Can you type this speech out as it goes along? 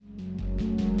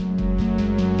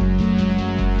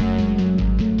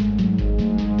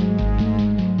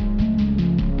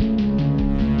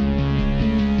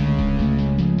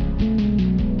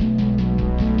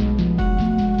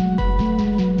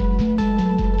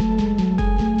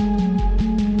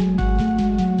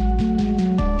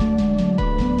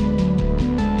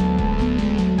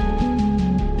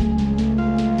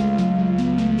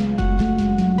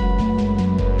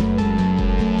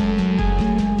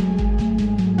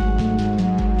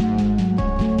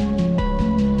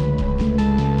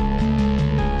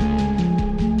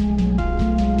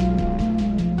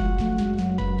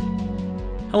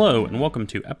Hello, and welcome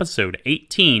to episode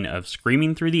 18 of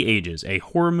Screaming Through the Ages, a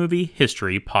horror movie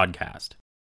history podcast.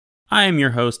 I am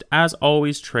your host, as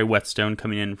always, Trey Whetstone,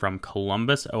 coming in from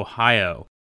Columbus, Ohio.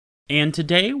 And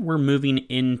today we're moving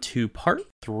into part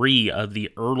 3 of the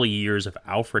early years of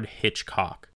Alfred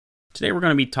Hitchcock. Today we're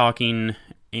going to be talking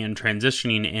and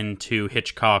transitioning into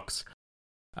Hitchcock's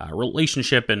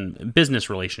relationship and business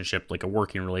relationship, like a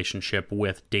working relationship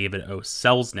with David O.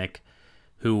 Selznick,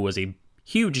 who was a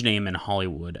huge name in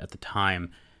Hollywood at the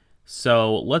time.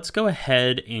 So let's go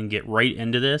ahead and get right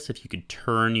into this. If you could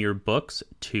turn your books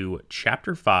to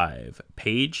Chapter 5,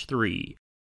 Page 3,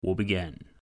 we'll begin.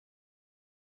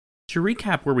 To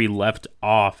recap where we left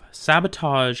off,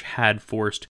 sabotage had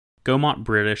forced Gaumont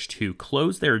British to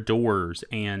close their doors,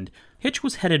 and Hitch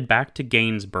was headed back to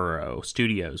Gainsborough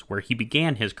Studios, where he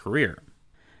began his career.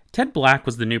 Ted Black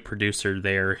was the new producer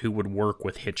there who would work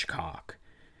with Hitchcock.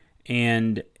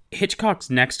 And Hitchcock's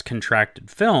next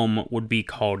contracted film would be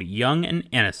called Young and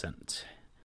Innocent.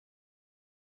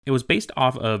 It was based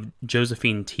off of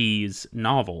Josephine Tea's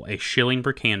novel, A Shilling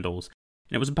for Candles,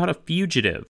 and it was about a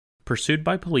fugitive pursued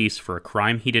by police for a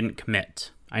crime he didn't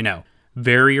commit. I know,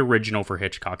 very original for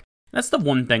Hitchcock. That's the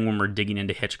one thing when we're digging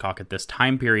into Hitchcock at this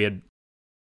time period,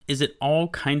 is it all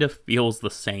kind of feels the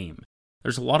same.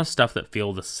 There's a lot of stuff that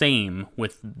feel the same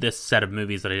with this set of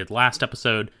movies that I did last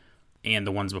episode and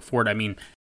the ones before it. I mean,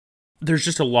 there's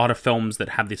just a lot of films that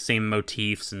have the same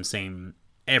motifs and same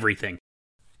everything.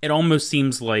 It almost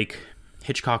seems like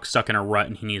Hitchcock's stuck in a rut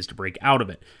and he needs to break out of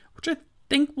it, which I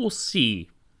think we'll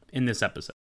see in this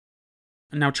episode.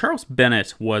 Now, Charles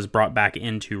Bennett was brought back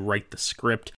in to write the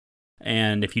script,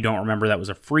 and if you don't remember, that was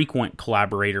a frequent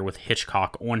collaborator with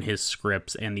Hitchcock on his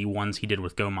scripts and the ones he did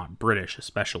with Gaumont British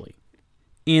especially.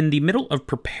 In the middle of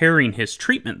preparing his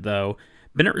treatment, though,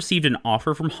 Bennett received an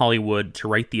offer from Hollywood to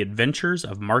write The Adventures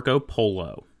of Marco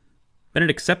Polo. Bennett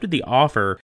accepted the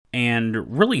offer,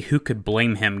 and really who could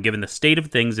blame him given the state of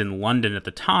things in London at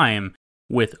the time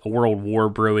with a world war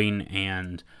brewing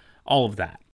and all of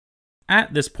that.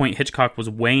 At this point, Hitchcock was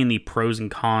weighing the pros and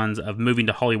cons of moving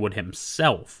to Hollywood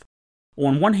himself.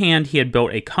 On one hand, he had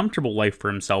built a comfortable life for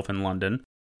himself in London,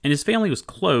 and his family was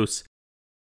close,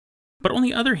 but on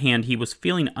the other hand, he was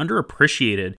feeling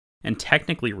underappreciated and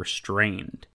technically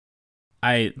restrained.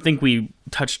 I think we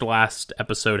touched last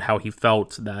episode how he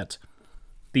felt that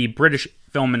the British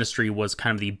film industry was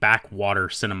kind of the backwater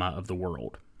cinema of the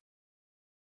world.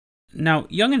 Now,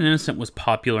 Young and Innocent was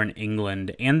popular in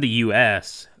England and the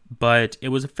US, but it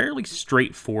was fairly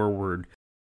straightforward,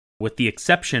 with the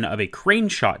exception of a crane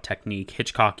shot technique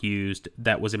Hitchcock used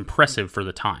that was impressive for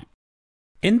the time.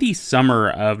 In the summer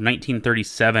of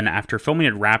 1937, after filming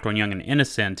had wrapped on Young and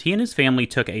Innocent, he and his family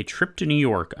took a trip to New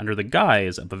York under the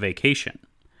guise of a vacation.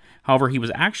 However, he was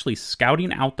actually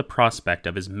scouting out the prospect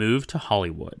of his move to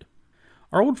Hollywood.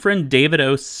 Our old friend David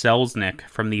O. Selznick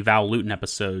from the Val Lewton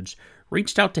episodes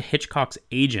reached out to Hitchcock's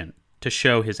agent to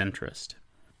show his interest.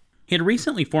 He had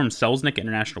recently formed Selznick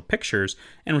International Pictures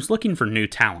and was looking for new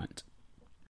talent.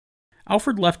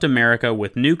 Alfred left America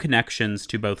with new connections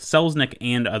to both Selznick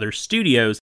and other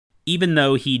studios, even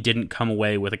though he didn't come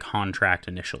away with a contract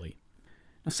initially.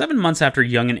 Now, 7 months after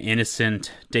Young and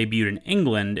Innocent debuted in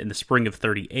England in the spring of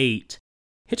 '38,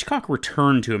 Hitchcock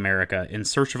returned to America in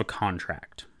search of a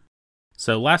contract.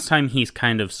 So last time he's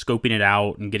kind of scoping it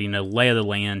out and getting a lay of the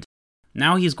land.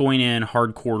 Now he's going in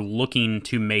hardcore looking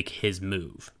to make his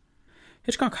move.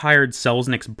 Hitchcock hired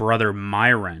Selznick's brother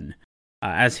Myron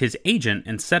as his agent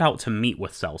and set out to meet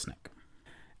with Selznick.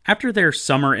 After their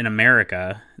summer in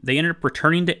America, they ended up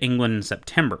returning to England in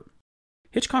September.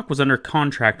 Hitchcock was under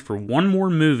contract for one more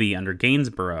movie under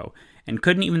Gainsborough and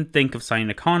couldn't even think of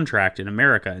signing a contract in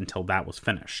America until that was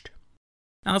finished.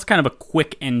 Now that's kind of a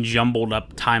quick and jumbled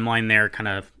up timeline there, kind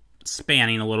of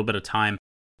spanning a little bit of time.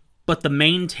 But the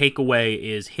main takeaway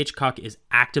is Hitchcock is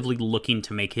actively looking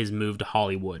to make his move to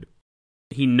Hollywood.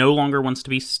 He no longer wants to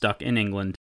be stuck in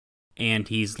England, and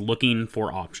he's looking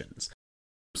for options.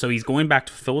 So he's going back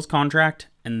to fulfill his contract,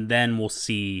 and then we'll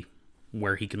see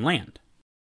where he can land.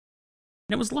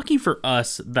 And it was lucky for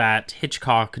us that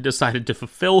Hitchcock decided to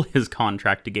fulfill his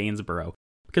contract to Gainsborough,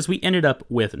 because we ended up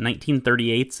with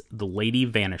 1938's The Lady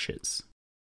Vanishes.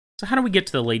 So how do we get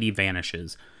to The Lady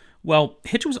Vanishes? Well,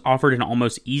 Hitch was offered an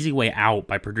almost easy way out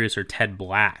by producer Ted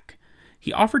Black.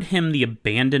 He offered him the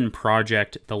abandoned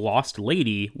project The Lost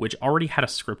Lady, which already had a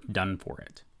script done for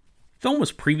it. The film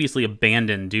was previously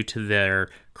abandoned due to their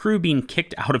crew being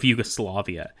kicked out of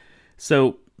Yugoslavia.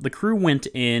 So the crew went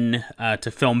in to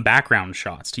film background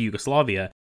shots to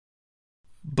Yugoslavia.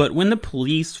 But when the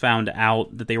police found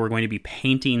out that they were going to be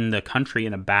painting the country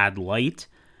in a bad light,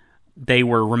 they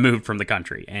were removed from the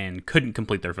country and couldn't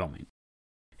complete their filming.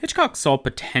 Hitchcock saw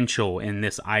potential in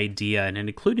this idea, and it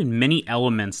included many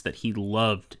elements that he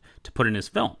loved to put in his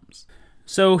films.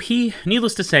 So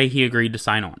needless to say, he agreed to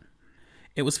sign on.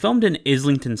 It was filmed in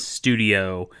Islington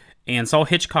Studio and saw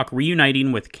Hitchcock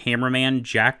reuniting with cameraman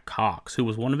Jack Cox, who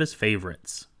was one of his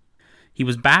favorites. He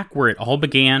was back where it all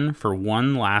began for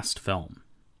one last film,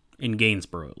 in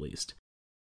Gainsborough at least.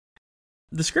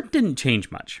 The script didn't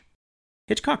change much.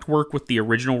 Hitchcock worked with the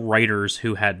original writers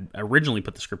who had originally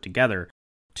put the script together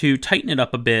to tighten it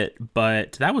up a bit,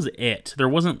 but that was it. There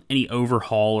wasn't any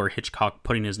overhaul or Hitchcock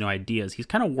putting his new ideas. He's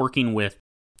kind of working with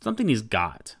something he's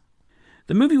got.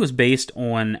 The movie was based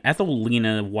on Ethel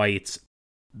Lena White's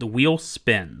The Wheel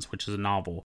Spins, which is a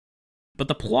novel. But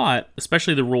the plot,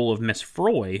 especially the role of Miss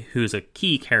Froy, who's a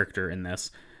key character in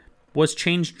this, was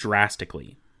changed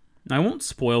drastically. Now, I won't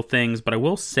spoil things, but I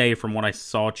will say from what I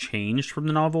saw changed from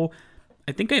the novel,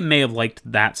 I think I may have liked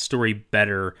that story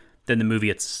better than the movie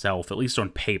itself, at least on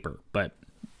paper. But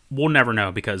we'll never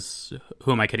know because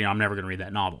who am I kidding? I'm never going to read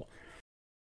that novel.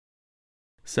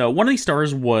 So one of these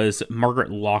stars was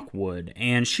Margaret Lockwood,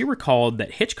 and she recalled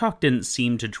that Hitchcock didn't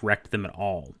seem to direct them at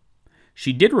all.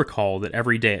 She did recall that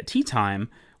every day at tea time,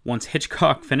 once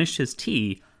Hitchcock finished his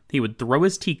tea, he would throw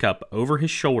his teacup over his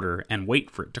shoulder and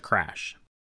wait for it to crash.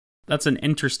 That's an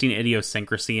interesting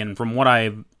idiosyncrasy, and from what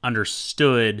I've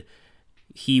understood,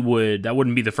 that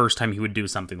wouldn't be the first time he would do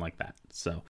something like that.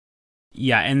 So,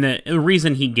 yeah, and the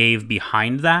reason he gave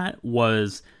behind that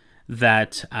was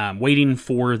that waiting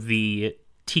for the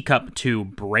teacup to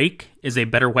break is a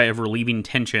better way of relieving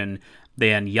tension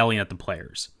than yelling at the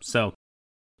players. So,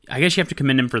 I guess you have to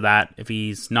commend him for that. If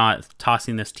he's not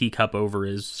tossing this teacup over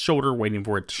his shoulder, waiting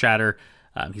for it to shatter,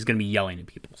 he's going to be yelling at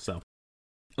people. So,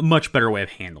 a much better way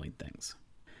of handling things.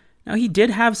 Now, he did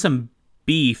have some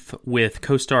beef with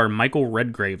co-star Michael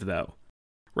Redgrave, though.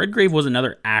 Redgrave was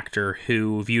another actor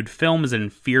who viewed film as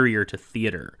inferior to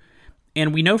theater,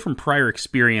 and we know from prior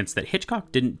experience that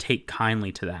Hitchcock didn't take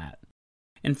kindly to that.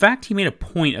 In fact, he made a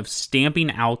point of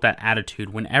stamping out that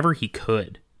attitude whenever he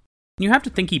could. You have to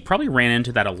think he probably ran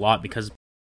into that a lot because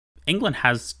England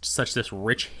has such this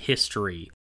rich history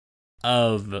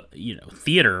of,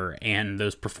 theater and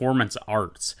those performance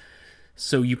arts.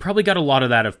 So you probably got a lot of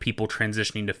that of people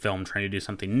transitioning to film, trying to do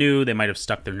something new. They might have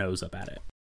stuck their nose up at it.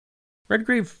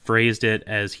 Redgrave phrased it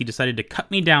as he decided to cut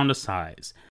me down to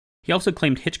size. He also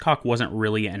claimed Hitchcock wasn't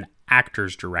really an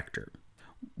actor's director.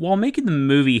 While making the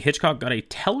movie, Hitchcock got a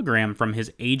telegram from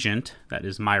his agent, that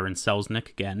is Myron Selznick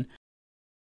again,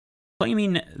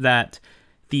 claiming that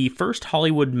the first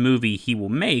Hollywood movie he will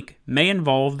make may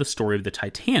involve the story of the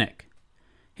Titanic.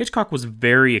 Hitchcock was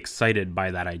very excited by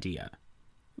that idea.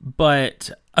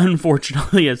 But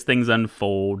unfortunately, as things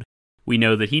unfold, we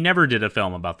know that he never did a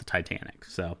film about the Titanic.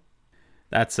 So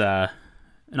that's an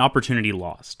opportunity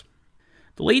lost.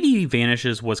 The Lady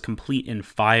Vanishes was complete in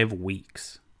 5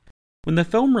 weeks. When the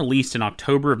film released in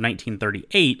October of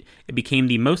 1938, it became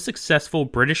the most successful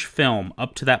British film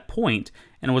up to that point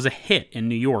and was a hit in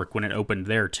New York when it opened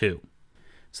there too.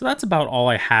 So that's about all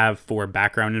I have for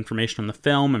background information on the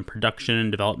film and production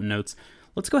and development notes.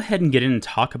 Let's go ahead and get in and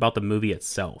talk about the movie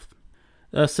itself.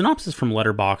 The synopsis from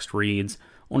Letterboxd reads,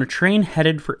 "On a train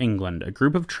headed for England, a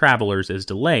group of travelers is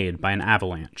delayed by an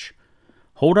avalanche.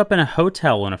 Holed up in a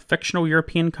hotel in a fictional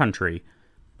European country,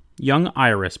 young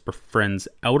Iris befriends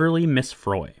elderly Miss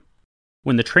Froy.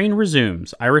 When the train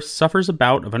resumes, Iris suffers a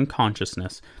bout of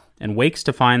unconsciousness and wakes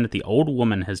to find that the old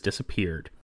woman has disappeared.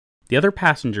 The other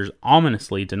passengers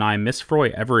ominously deny Miss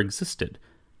Froy ever existed.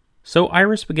 So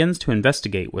Iris begins to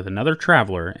investigate with another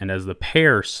traveler, and as the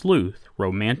pair sleuth,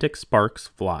 romantic sparks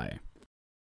fly."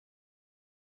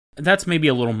 That's maybe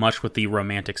a little much with the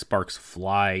romantic sparks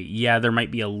fly. Yeah, there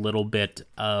might be a little bit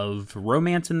of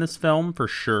romance in this film, for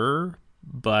sure,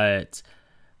 but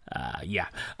yeah.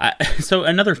 So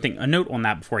another thing, a note on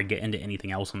that before I get into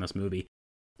anything else on this movie,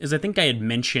 is I think I had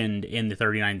mentioned in the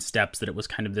 39 Steps that it was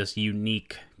kind of this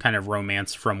unique kind of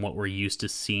romance from what we're used to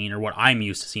seeing, or what I'm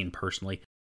used to seeing personally.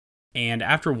 And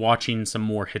after watching some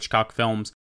more Hitchcock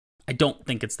films, I don't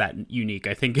think it's that unique.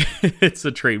 I think it's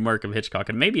a trademark of Hitchcock,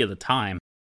 and maybe at the time,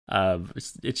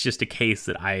 it's just a case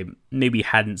that I maybe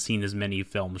hadn't seen as many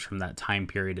films from that time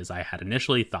period as I had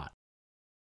initially thought.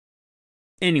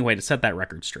 Anyway, to set that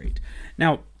record straight.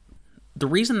 Now, the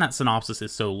reason that synopsis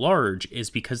is so large is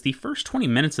because the first 20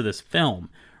 minutes of this film,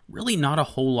 really not a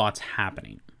whole lot's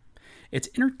happening. It's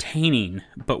entertaining,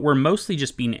 but we're mostly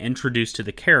just being introduced to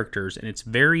the characters, and it's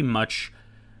very much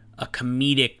a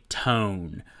comedic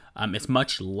tone. It's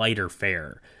much lighter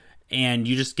fare, and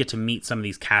you just get to meet some of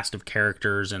these cast of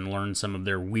characters and learn some of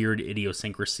their weird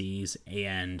idiosyncrasies,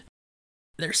 and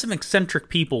there's some eccentric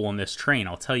people on this train,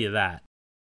 I'll tell you that.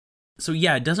 So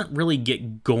yeah, it doesn't really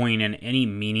get going in any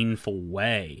meaningful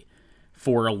way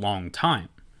for a long time.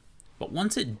 But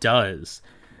once it does,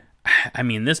 I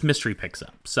mean, this mystery picks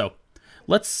up. So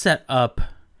let's set up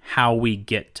how we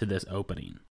get to this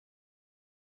opening.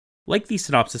 Like the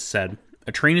synopsis said,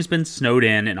 a train has been snowed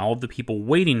in and all of the people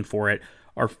waiting for it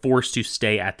are forced to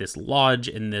stay at this lodge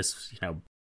in this,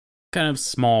 kind of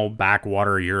small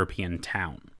backwater European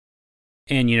town.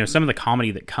 And, some of the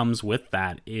comedy that comes with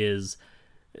that is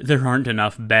there aren't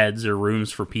enough beds or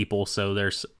rooms for people, so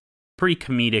there's a pretty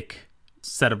comedic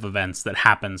set of events that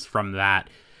happens from that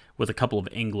with a couple of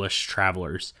English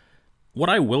travelers. What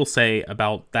I will say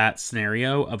about that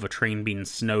scenario of a train being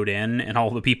snowed in and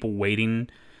all the people waiting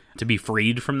to be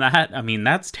freed from that, I mean,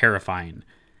 that's terrifying.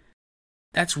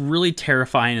 That's really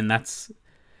terrifying, and it's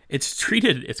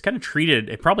kind of treated,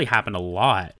 it probably happened a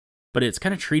lot, but it's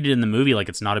kind of treated in the movie like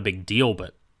it's not a big deal,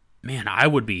 but man, I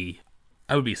would be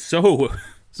so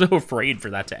afraid for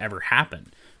that to ever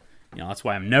happen. That's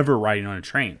why I'm never riding on a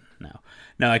train.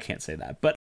 No, I can't say that.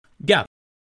 But yeah,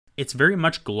 it's very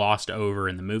much glossed over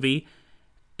in the movie.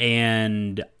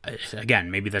 And again,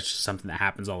 maybe that's just something that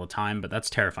happens all the time, but that's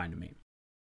terrifying to me.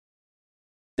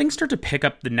 Things start to pick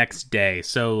up the next day.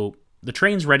 So the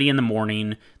train's ready in the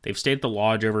morning. They've stayed at the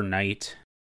lodge overnight.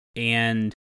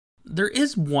 And there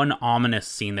is one ominous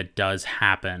scene that does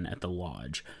happen at the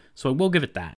lodge. So I will give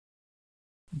it that.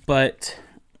 But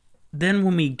then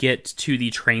when we get to the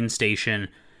train station,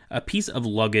 a piece of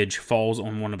luggage falls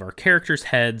on one of our characters'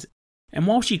 heads, and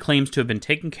while she claims to have been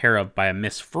taken care of by a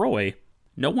Miss Froy,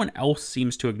 no one else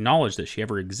seems to acknowledge that she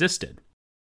ever existed.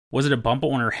 Was it a bump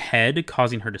on her head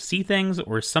causing her to see things,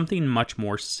 or is something much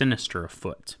more sinister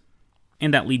afoot?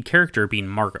 And that lead character being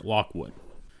Margaret Lockwood.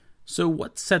 So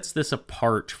what sets this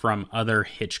apart from other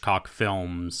Hitchcock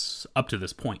films up to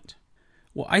this point?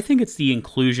 Well, I think it's the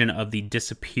inclusion of the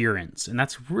disappearance, and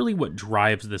that's really what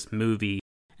drives this movie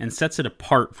and sets it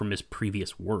apart from his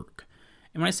previous work.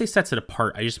 And when I say sets it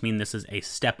apart, I just mean this is a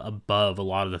step above a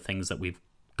lot of the things that we've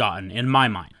gotten in my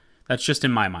mind. That's just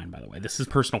in my mind, by the way. This is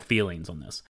personal feelings on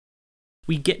this.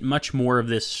 We get much more of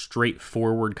this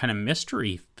straightforward kind of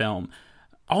mystery film,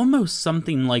 almost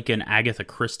something like an Agatha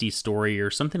Christie story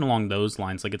or something along those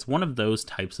lines. Like it's one of those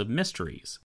types of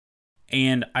mysteries.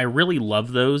 And I really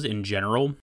love those in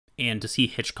general, and to see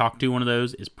Hitchcock do one of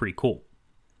those is pretty cool.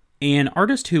 An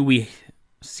artist who we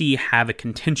see have a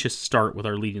contentious start with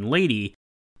our leading lady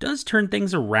does turn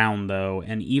things around, though,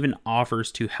 and even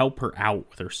offers to help her out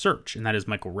with her search, and that is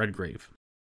Michael Redgrave.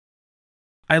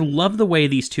 I love the way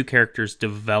these two characters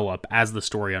develop as the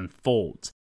story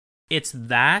unfolds. It's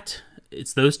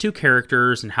those two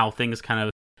characters and how things kind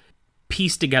of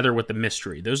piece together with the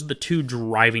mystery. Those are the two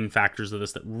driving factors of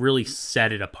this that really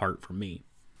set it apart for me.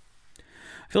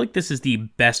 I feel like this is the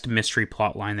best mystery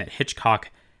plotline that Hitchcock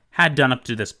had done up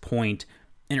to this point,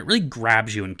 and it really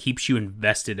grabs you and keeps you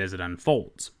invested as it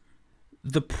unfolds.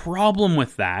 The problem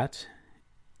with that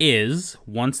is,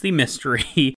 once the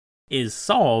mystery is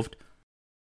solved,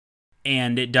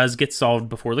 and it does get solved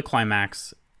before the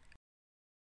climax,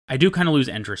 I do kind of lose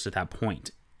interest at that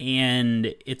point.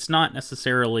 And it's not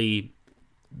necessarily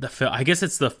the film. I guess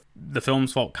it's the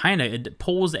film's fault, kind of. It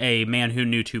pulls a Man Who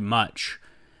Knew Too Much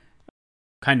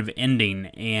kind of ending,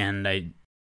 and I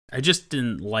just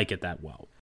didn't like it that well.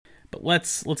 But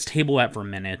let's table that for a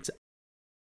minute,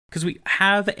 because we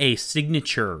have a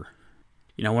signature,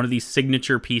 one of these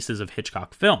signature pieces of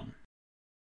Hitchcock film,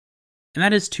 and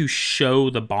that is to show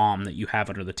the bomb that you have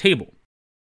under the table.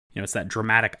 It's that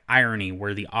dramatic irony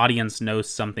where the audience knows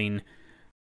something,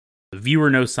 the viewer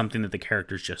knows something that the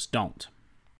characters just don't.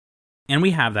 And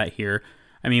we have that here.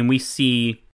 I mean, we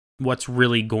see what's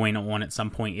really going on at some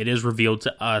point. It is revealed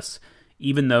to us,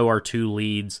 even though our two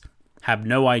leads have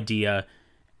no idea.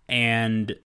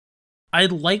 And I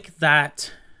like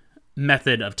that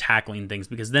method of tackling things,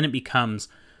 because then it becomes,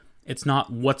 it's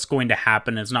not what's going to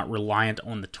happen. It's not reliant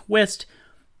on the twist.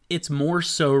 It's more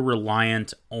so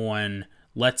reliant on,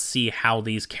 let's see how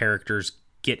these characters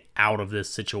get out of this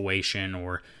situation,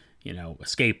 or,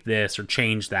 escape this or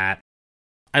change that.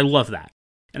 I love that.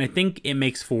 And I think it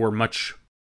makes for much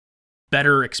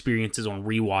better experiences on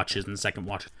rewatches and second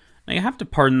watches. Now, you have to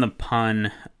pardon the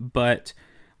pun, but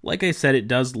like I said, it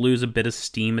does lose a bit of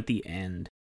steam at the end.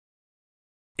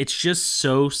 It's just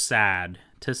so sad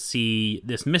to see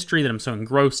this mystery that I'm so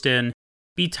engrossed in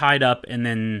be tied up, and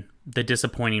then the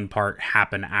disappointing part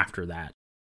happen after that.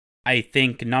 I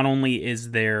think not only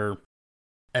is there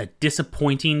a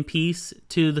disappointing piece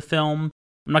to the film,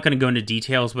 I'm not going to go into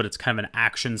details, but it's kind of an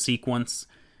action sequence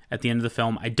at the end of the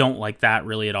film. I don't like that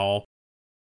really at all.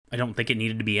 I don't think it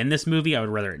needed to be in this movie. I would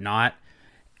rather it not.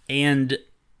 And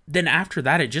then after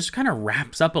that, it just kind of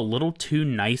wraps up a little too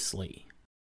nicely.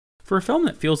 For a film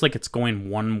that feels like it's going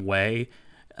one way,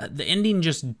 the ending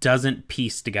just doesn't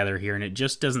piece together here, and it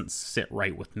just doesn't sit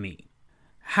right with me.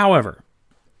 However,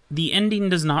 the ending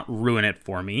does not ruin it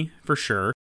for me, for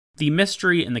sure. The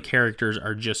mystery and the characters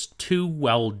are just too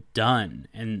well done,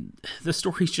 and the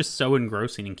story's just so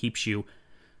engrossing and keeps you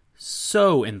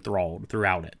so enthralled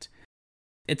throughout it.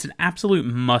 It's an absolute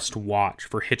must-watch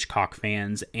for Hitchcock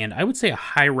fans, and I would say a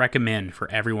high recommend for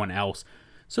everyone else.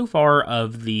 So far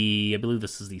of I believe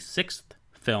this is the 6th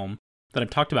film that I've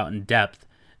talked about in depth,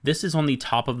 this is on the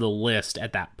top of the list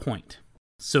at that point.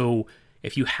 So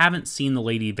if you haven't seen The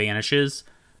Lady Vanishes,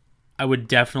 I would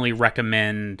definitely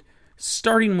recommend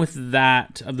starting with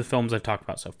that of the films I've talked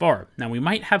about so far. Now, we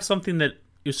might have something that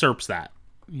usurps that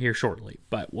here shortly,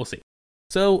 but we'll see.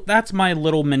 So that's my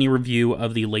little mini review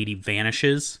of The Lady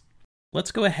Vanishes.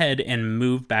 Let's go ahead and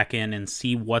move back in and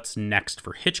see what's next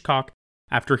for Hitchcock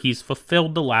after he's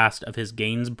fulfilled the last of his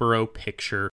Gainsborough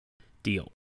picture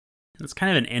deal. It's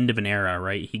kind of an end of an era,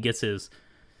 right? He gets his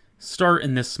start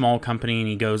in this small company and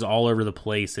he goes all over the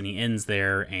place and he ends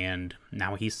there, and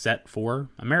now he's set for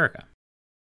America.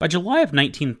 By July of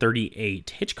 1938,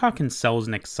 Hitchcock and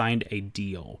Selznick signed a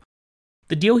deal.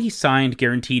 The deal he signed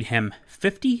guaranteed him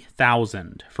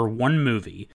 $50,000 for one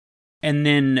movie, and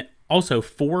then also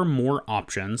 4 more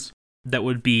options that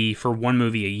would be for one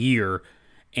movie a year,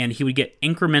 and he would get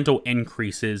incremental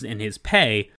increases in his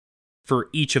pay for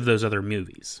each of those other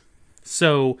movies.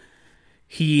 So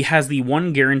he has the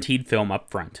one guaranteed film up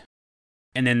front,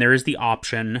 and then there is the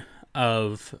option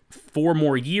of 4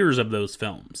 more years of those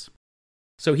films.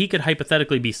 So he could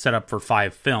hypothetically be set up for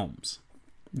 5 films,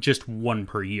 just 1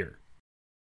 per year.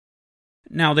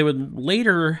 Now, they would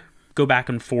later go back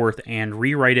and forth and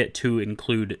rewrite it to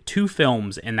include 2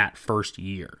 films in that first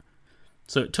year.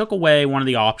 So it took away one of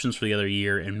the options for the other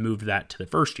year and moved that to the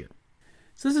first year.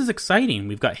 So this is exciting.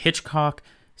 We've got Hitchcock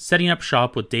setting up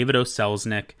shop with David O.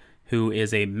 Selznick, who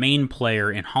is a main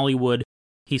player in Hollywood.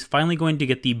 He's finally going to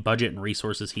get the budget and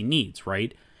resources he needs,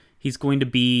 right? He's going to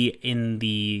be in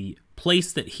the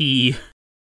place that he,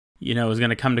 is going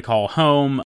to come to call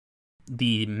home,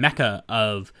 the mecca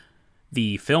of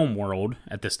the film world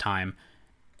at this time.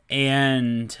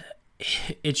 And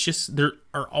it's just, there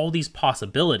are all these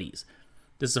possibilities.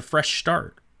 This is a fresh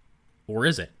start. Or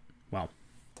is it? Well,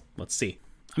 let's see.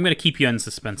 I'm going to keep you in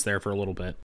suspense there for a little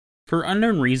bit. For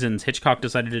unknown reasons, Hitchcock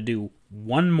decided to do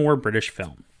one more British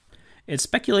film. It's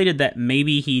speculated that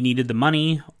maybe he needed the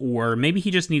money, or maybe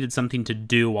he just needed something to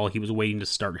do while he was waiting to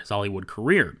start his Hollywood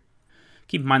career.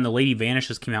 Keep in mind, The Lady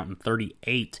Vanishes came out in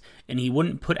 1938, and he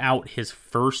wouldn't put out his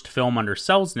first film under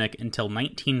Selznick until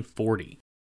 1940.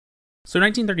 So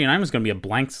 1939 was going to be a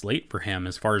blank slate for him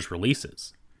as far as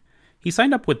releases. He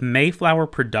signed up with Mayflower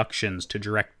Productions to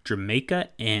direct Jamaica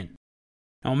Inn.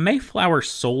 Now, Mayflower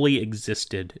solely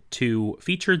existed to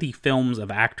feature the films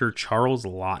of actor Charles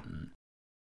Laughton,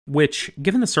 which,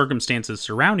 given the circumstances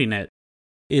surrounding it,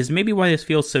 is maybe why this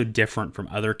feels so different from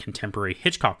other contemporary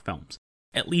Hitchcock films.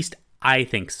 At least I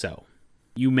think so.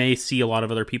 You may see a lot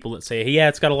of other people that say, hey, yeah,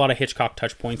 it's got a lot of Hitchcock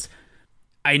touch points.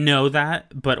 I know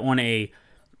that, but on a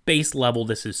base level,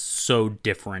 this is so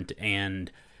different.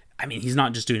 And, he's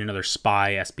not just doing another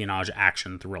spy, espionage,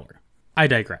 action thriller. I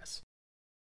digress.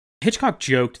 Hitchcock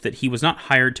joked that he was not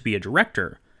hired to be a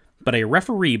director, but a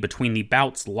referee between the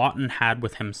bouts Laughton had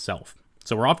with himself.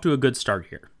 So we're off to a good start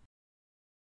here.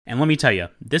 And let me tell you,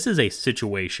 this is a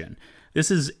situation.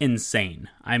 This is insane.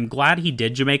 I'm glad he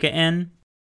did Jamaica Inn.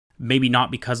 Maybe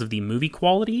not because of the movie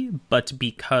quality, but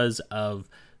because of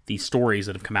the stories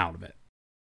that have come out of it.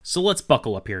 So let's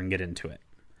buckle up here and get into it.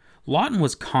 Laughton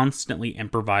was constantly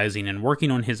improvising and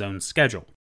working on his own schedule.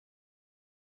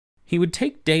 He would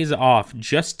take days off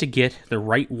just to get the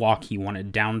right walk he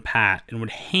wanted down pat and would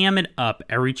ham it up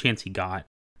every chance he got.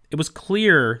 It was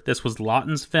clear this was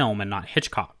Laughton's film and not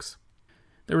Hitchcock's.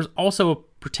 There was also a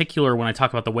particular, when I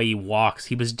talk about the way he walks,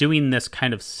 he was doing this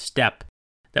kind of step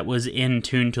that was in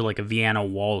tune to like a Vienna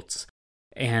waltz,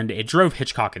 and it drove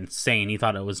Hitchcock insane. He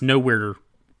thought it was nowhere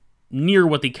near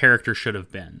what the character should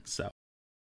have been.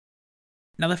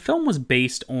 Now, the film was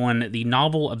based on the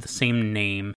novel of the same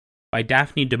name by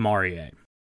Daphne du Maurier,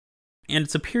 and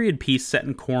it's a period piece set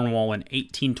in Cornwall in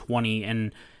 1820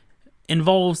 and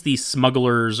involves these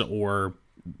smugglers or,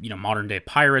 modern day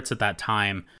pirates at that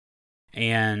time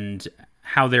and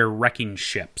how they're wrecking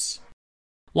ships.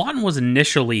 Laughton was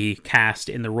initially cast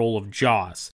in the role of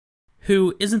Joss,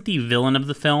 who isn't the villain of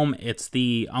the film, it's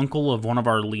the uncle of one of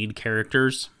our lead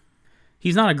characters.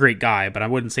 He's not a great guy, but I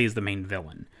wouldn't say he's the main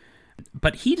villain.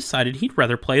 but he decided he'd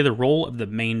rather play the role of the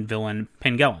main villain,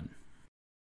 Pengellan.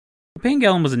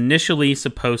 Pengellan was initially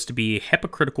supposed to be a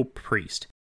hypocritical priest,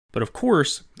 but of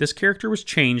course, this character was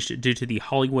changed due to the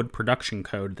Hollywood production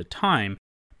code at the time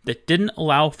that didn't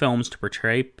allow films to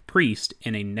portray priest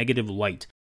in a negative light.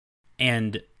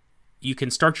 And you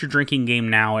can start your drinking game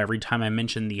now. Every time I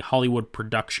mention the Hollywood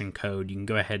production code, you can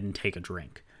go ahead and take a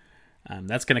drink.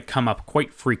 That's going to come up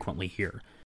quite frequently here.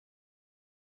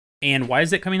 And why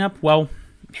is it coming up? Well,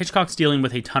 Hitchcock's dealing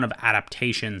with a ton of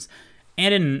adaptations,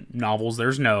 and in novels,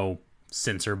 there's no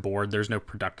censor board, there's no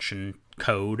production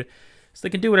code, so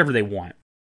they can do whatever they want.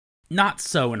 Not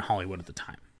so in Hollywood at the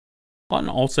time. Lawton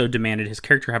also demanded his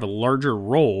character have a larger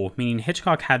role, meaning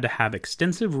Hitchcock had to have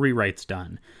extensive rewrites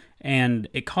done, and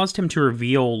it caused him to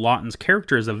reveal Lawton's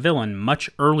character as a villain much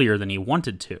earlier than he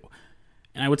wanted to.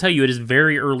 And I will tell you, it is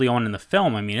very early on in the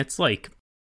film. I mean, it's like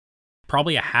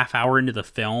probably a half hour into the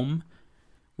film,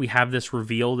 we have this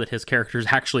reveal that his character is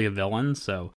actually a villain,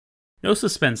 so no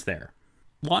suspense there.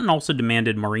 Lawton also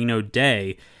demanded Maureen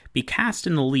O'Day be cast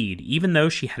in the lead, even though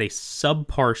she had a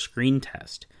subpar screen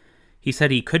test. He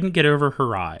said he couldn't get over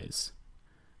her eyes.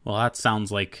 Well, that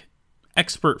sounds like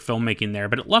expert filmmaking there,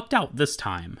 but it lucked out this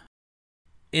time.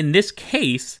 In this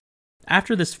case,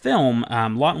 after this film,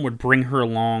 Lawton would bring her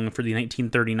along for the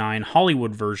 1939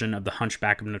 Hollywood version of The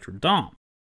Hunchback of Notre Dame.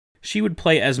 She would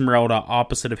play Esmeralda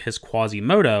opposite of his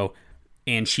Quasimodo,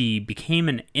 and she became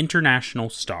an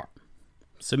international star.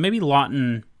 So maybe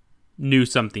Lawton knew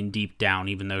something deep down,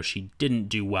 even though she didn't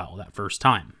do well that first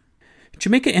time.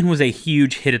 Jamaica Inn was a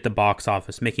huge hit at the box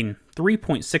office, making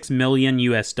 $3.6 million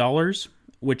US,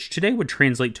 which today would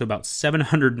translate to about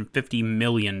 $750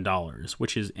 million,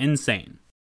 which is insane.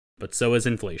 But so is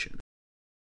inflation.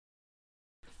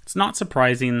 It's not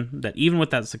surprising that even with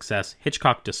that success,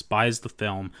 Hitchcock despised the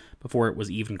film before it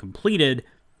was even completed,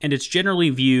 and it's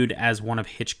generally viewed as one of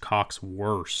Hitchcock's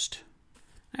worst.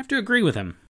 I have to agree with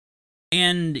him.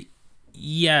 And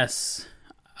yes,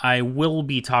 I will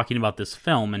be talking about this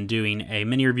film and doing a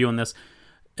mini review on this.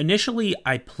 Initially,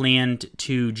 I planned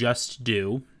to just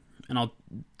do, and I'll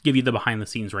give you the behind the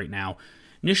scenes right now.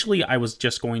 Initially, I was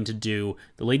just going to do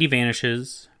The Lady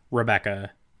Vanishes,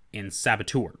 Rebecca, and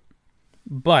Saboteur.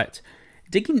 But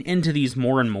digging into these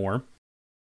more and more,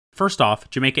 first off,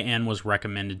 Jamaica Inn was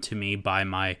recommended to me by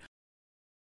my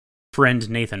friend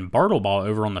Nathan Bartlebaugh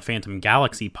over on the Phantom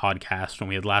Galaxy podcast when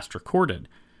we had last recorded.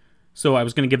 So I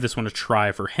was going to give this one a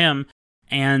try for him.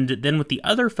 And then with the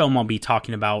other film I'll be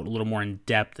talking about a little more in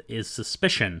depth is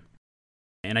Suspicion.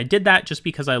 And I did that just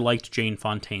because I liked Jane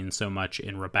Fontaine so much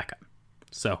in Rebecca.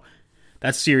 So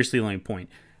that's seriously the only point.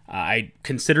 I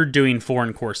considered doing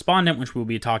Foreign Correspondent, which we'll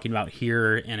be talking about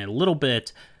here in a little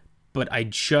bit, but I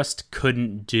just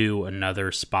couldn't do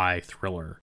another spy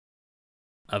thriller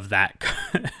of that,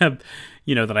 that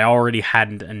I already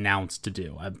hadn't announced to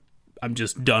do. I'm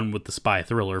just done with the spy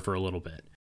thriller for a little bit.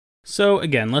 So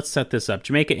again, let's set this up.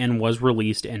 Jamaica Inn was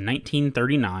released in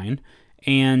 1939,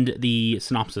 and the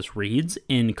synopsis reads,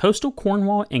 in coastal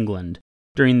Cornwall, England,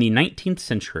 during the 19th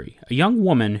century, a young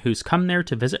woman who's come there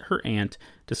to visit her aunt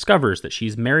discovers that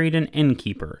she's married an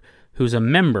innkeeper who's a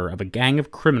member of a gang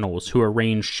of criminals who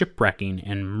arrange shipwrecking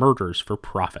and murders for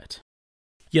profit.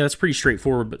 Yeah, that's pretty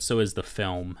straightforward, but so is the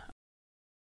film.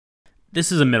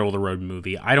 This is a middle-of-the-road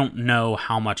movie. I don't know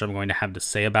how much I'm going to have to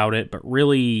say about it, but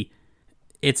really,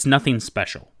 it's nothing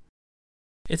special.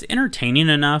 It's entertaining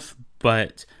enough,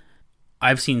 but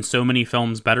I've seen so many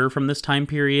films better from this time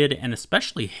period, and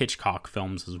especially Hitchcock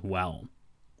films as well.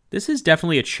 This is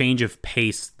definitely a change of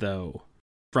pace, though,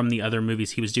 from the other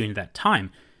movies he was doing at that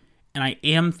time. And I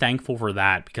am thankful for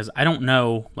that, because I don't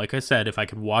know, like I said, if I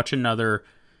could watch another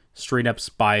straight-up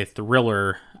spy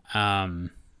thriller,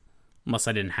 unless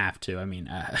I didn't have to. I mean,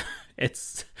 the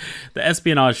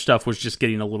espionage stuff was just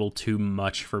getting a little too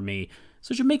much for me.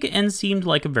 So Jamaica Inn seemed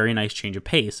like a very nice change of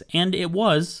pace, and it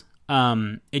was.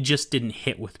 It just didn't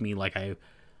hit with me like I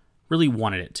really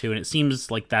wanted it to, and it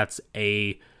seems like that's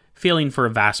a failing for a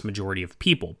vast majority of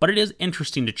people. But it is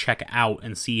interesting to check out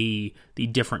and see the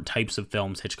different types of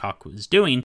films Hitchcock was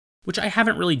doing, which I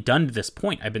haven't really done to this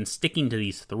point. I've been sticking to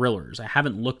these thrillers. I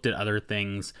haven't looked at other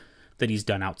things that he's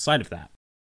done outside of that.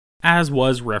 As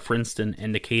was referenced and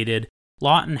indicated,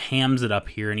 Lawton hams it up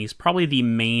here, and he's probably the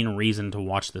main reason to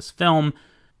watch this film.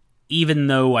 Even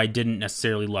though I didn't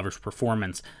necessarily love his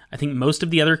performance, I think most of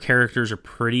the other characters are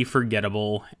pretty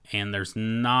forgettable, and there's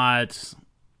not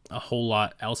a whole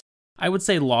lot else. I would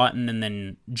say Lawton and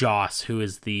then Joss, who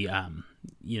is the,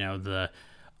 the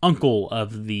uncle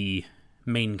of the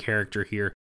main character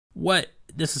here. What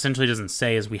this essentially doesn't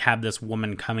say is we have this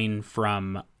woman coming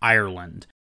from Ireland,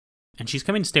 and she's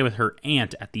coming to stay with her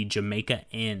aunt at the Jamaica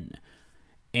Inn.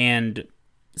 And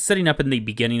setting up in the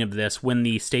beginning of this, when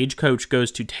the stagecoach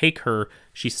goes to take her,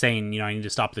 she's saying, I need to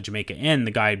stop at the Jamaica Inn.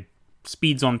 The guy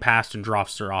speeds on past and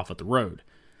drops her off at the road.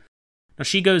 Now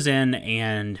she goes in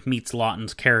and meets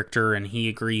Lawton's character, and he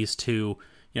agrees to,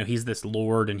 he's this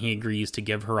lord, and he agrees to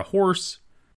give her a horse.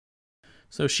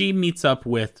 So she meets up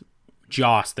with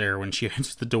Joss there when she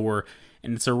enters the door,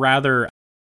 and it's a rather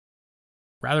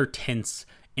tense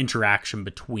interaction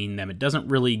between them. It doesn't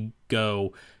really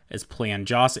go as planned.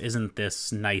 Joss isn't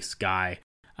this nice guy.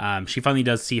 She finally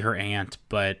does see her aunt,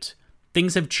 but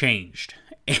things have changed,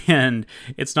 and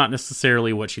it's not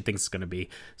necessarily what she thinks it's going to be.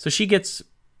 So she gets,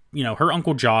 her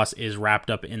Uncle Joss is wrapped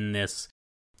up in this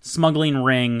smuggling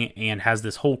ring and has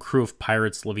this whole crew of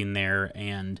pirates living there,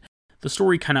 and the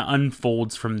story kind of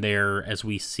unfolds from there as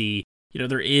we see,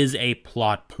 there is a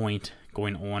plot point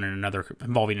going on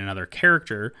involving another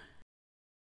character,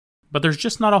 but there's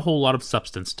just not a whole lot of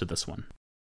substance to this one.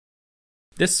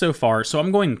 This so far, so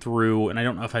I'm going through, and I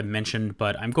don't know if I've mentioned,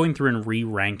 but I'm going through and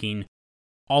re-ranking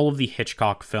all of the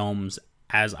Hitchcock films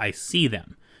as I see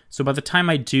them. So by the time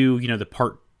I do, the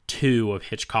part 2 of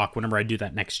Hitchcock, whenever I do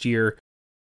that next year,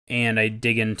 and I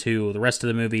dig into the rest of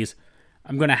the movies,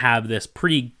 I'm going to have this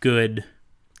pretty good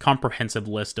comprehensive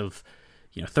list of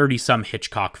 30-some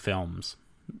Hitchcock films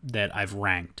that I've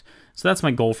ranked. So that's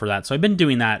my goal for that. So I've been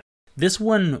doing that. This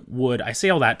one I say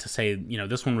all that to say,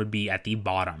 this one would be at the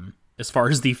bottom as far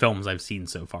as the films I've seen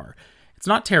so far. It's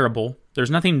not terrible. There's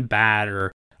nothing bad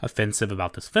or offensive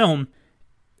about this film.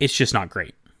 It's just not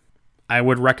great. I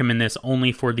would recommend this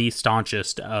only for the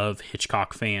staunchest of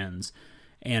Hitchcock fans,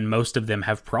 and most of them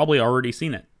have probably already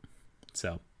seen it.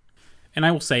 So, and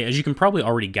I will say, as you can probably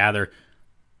already gather,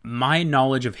 my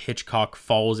knowledge of Hitchcock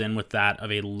falls in with that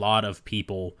of a lot of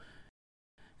people,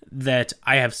 that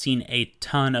I have seen a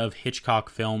ton of Hitchcock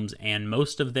films, and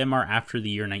most of them are after the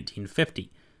year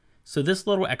 1950. So this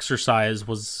little exercise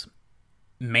was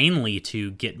mainly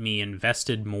to get me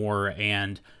invested more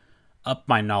and up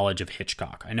my knowledge of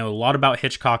Hitchcock. I know a lot about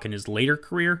Hitchcock in his later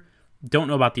career, don't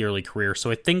know about the early career,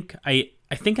 so I think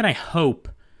and I hope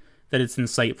that it's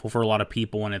insightful for a lot of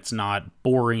people and it's not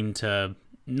boring to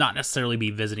not necessarily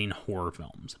be visiting horror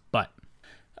films. But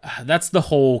that's the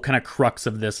whole kind of crux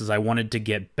of this, is I wanted to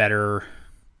get better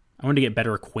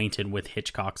acquainted with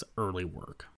Hitchcock's early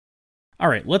work. All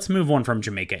right, let's move on from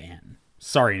Jamaica Inn.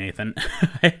 Sorry, Nathan.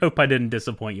 I hope I didn't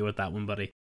disappoint you with that one,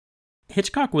 buddy.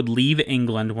 Hitchcock would leave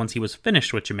England once he was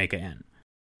finished with Jamaica Inn.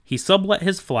 He sublet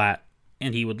his flat,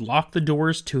 and he would lock the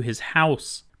doors to his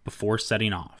house before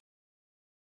setting off.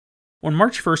 On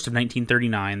March 1st of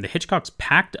 1939, the Hitchcocks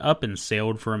packed up and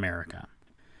sailed for America.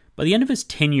 By the end of his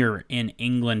tenure in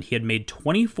England, he had made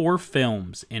 24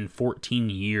 films in 14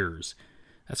 years.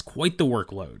 That's quite the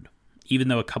workload, even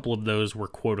though a couple of those were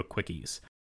quota quickies.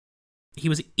 He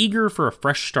was eager for a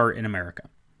fresh start in America.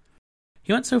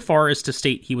 He went so far as to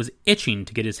state he was itching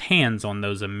to get his hands on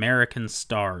those American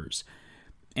stars,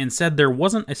 and said there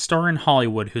wasn't a star in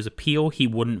Hollywood whose appeal he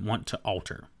wouldn't want to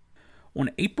alter. On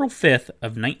April 5th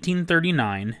of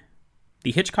 1939,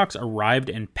 the Hitchcocks arrived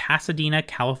in Pasadena,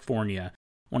 California,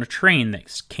 on a train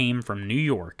that came from New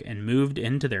York, and moved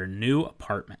into their new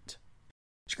apartment.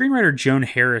 Screenwriter Joan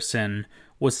Harrison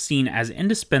was seen as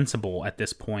indispensable at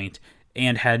this point,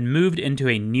 and had moved into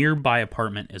a nearby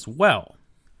apartment as well.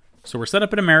 So we're set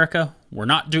up in America, we're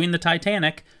not doing the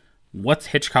Titanic. What's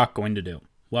Hitchcock going to do?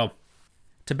 Well,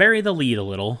 to bury the lead a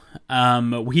little,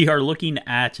 we are looking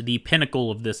at the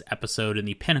pinnacle of this episode, and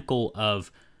the pinnacle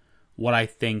of what I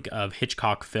think of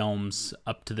Hitchcock films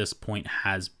up to this point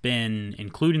has been,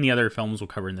 including the other films we'll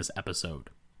cover in this episode.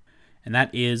 And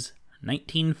that is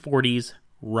 1940's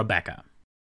Rebecca.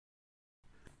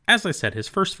 As I said, his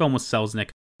first film with Selznick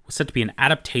was set to be an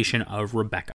adaptation of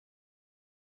Rebecca.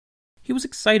 He was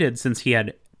excited since he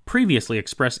had previously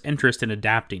expressed interest in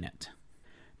adapting it.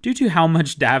 Due to how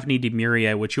much Daphne du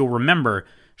Maurier, which you'll remember,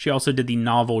 she also did the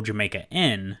novel Jamaica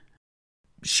Inn,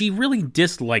 she really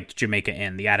disliked Jamaica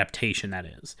Inn, the adaptation that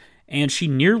is, and she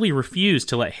nearly refused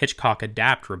to let Hitchcock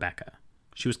adapt Rebecca.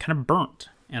 She was kind of burnt,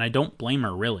 and I don't blame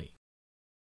her really.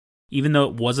 Even though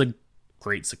it was a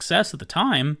great success at the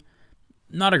time,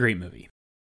 not a great movie.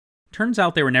 Turns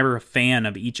out they were never a fan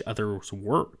of each other's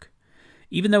work.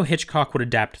 Even though Hitchcock would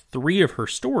adapt 3 of her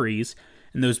stories,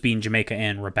 and those being Jamaica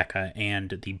Inn, Rebecca,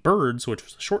 and The Birds, which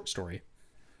was a short story.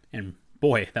 And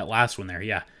boy, that last one there,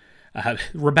 yeah.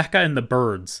 Rebecca and The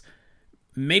Birds.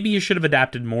 Maybe you should have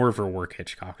adapted more of her work,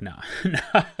 Hitchcock. No.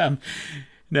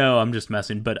 No, I'm just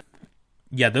messing. But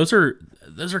yeah, those are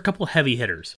a couple heavy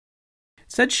hitters.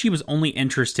 It said she was only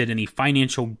interested in the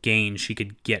financial gain she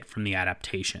could get from the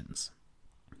adaptations.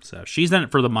 So she's in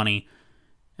it for the money,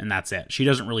 and that's it. She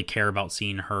doesn't really care about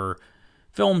seeing her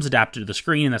films adapted to the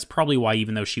screen, and that's probably why,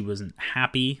 even though she wasn't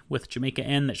happy with Jamaica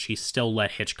Inn, that she still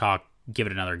let Hitchcock give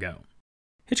it another go.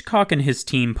 Hitchcock and his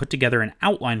team put together an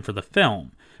outline for the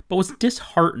film, but was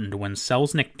disheartened when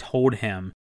Selznick told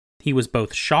him he was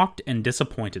both shocked and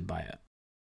disappointed by it.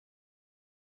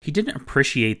 He didn't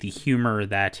appreciate the humor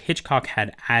that Hitchcock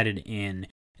had added in, and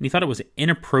he thought it was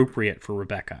inappropriate for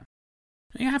Rebecca.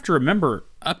 You have to remember,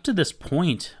 up to this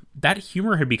point, that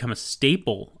humor had become a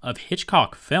staple of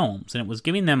Hitchcock films, and it was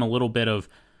giving them a little bit of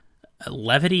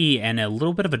levity and a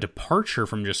little bit of a departure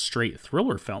from just straight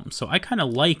thriller films. So I kind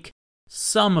of like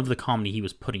some of the comedy he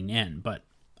was putting in, but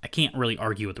I can't really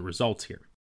argue with the results here.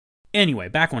 Anyway,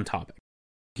 back on topic.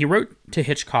 He wrote to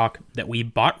Hitchcock that we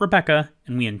bought Rebecca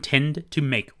and we intend to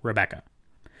make Rebecca.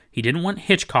 He didn't want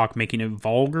Hitchcock making a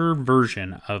vulgar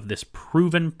version of this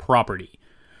proven property.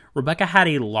 Rebecca had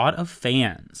a lot of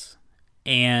fans,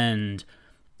 and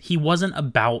he wasn't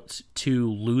about to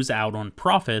lose out on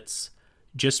profits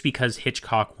just because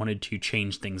Hitchcock wanted to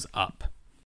change things up.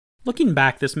 Looking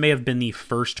back, this may have been the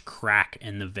first crack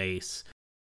in the vase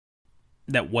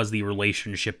that was the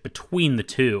relationship between the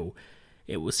two.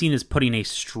 It was seen as putting a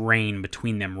strain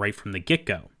between them right from the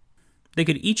get-go. They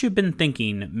could each have been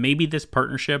thinking maybe this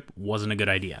partnership wasn't a good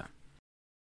idea.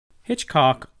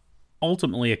 Hitchcock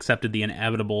ultimately accepted the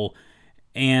inevitable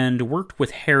and worked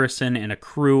with Harrison and a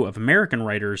crew of American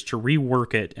writers to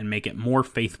rework it and make it more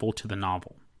faithful to the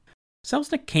novel.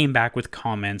 Selznick came back with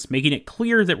comments making it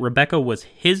clear that Rebecca was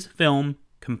his film,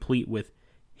 complete with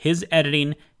his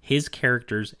editing, his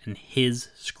characters, and his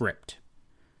script.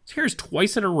 So here's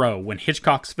twice in a row when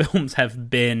Hitchcock's films have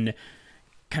been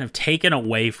kind of taken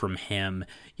away from him.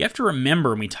 You have to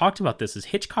remember, and we talked about this, is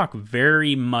Hitchcock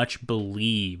very much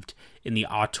believed in the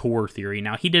auteur theory.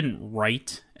 Now, he didn't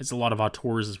write as a lot of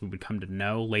auteurs as we would come to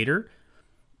know later,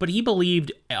 but he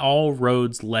believed all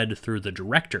roads led through the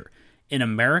director. In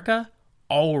America,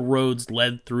 all roads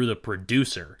led through the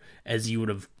producer, as you would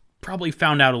have probably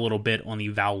found out a little bit on the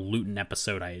Val Lewton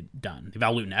episodes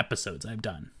I've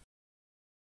done.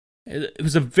 It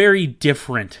was a very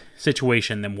different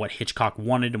situation than what Hitchcock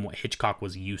wanted and what Hitchcock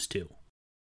was used to.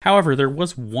 However, there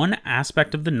was one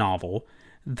aspect of the novel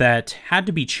that had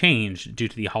to be changed due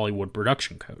to the Hollywood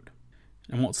production code.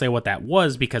 I won't say what that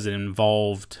was because it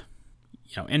involved,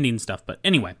 ending stuff, but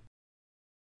anyway,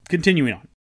 continuing on.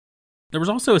 There was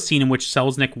also a scene in which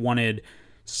Selznick wanted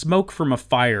smoke from a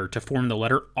fire to form the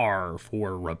letter R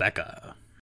for Rebecca.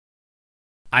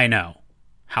 I know.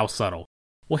 How subtle.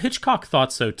 Well, Hitchcock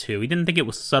thought so too. He didn't think it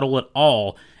was subtle at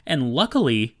all, and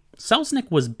luckily,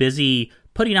 Selznick was busy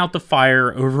putting out the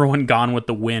fire over on Gone with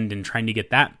the Wind and trying to get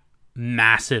that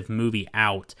massive movie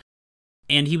out.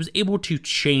 And he was able to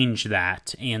change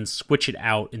that and switch it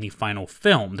out in the final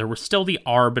film. There was still the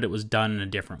R, but it was done in a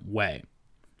different way.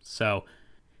 So,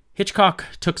 Hitchcock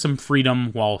took some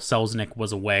freedom while Selznick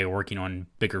was away working on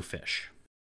bigger fish.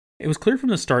 It was clear from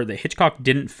the start that Hitchcock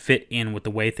didn't fit in with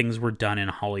the way things were done in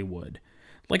Hollywood.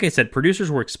 Like I said,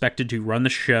 producers were expected to run the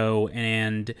show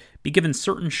and be given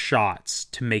certain shots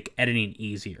to make editing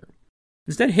easier.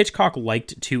 Instead, Hitchcock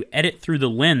liked to edit through the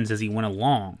lens as he went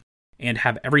along and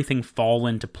have everything fall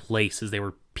into place as they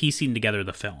were piecing together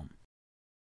the film.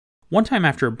 One time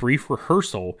after a brief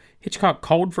rehearsal, Hitchcock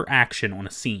called for action on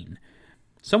a scene.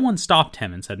 Someone stopped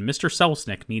him and said Mr.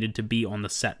 Selznick needed to be on the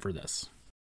set for this.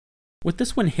 With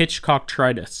this one, Hitchcock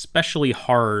tried especially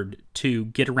hard to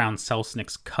get around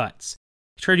Selznick's cuts.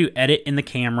 He tried to edit in the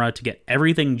camera to get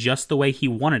everything just the way he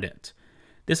wanted it.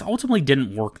 This ultimately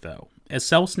didn't work though, as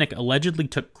Selznick allegedly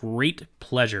took great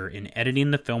pleasure in editing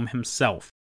the film himself,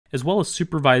 as well as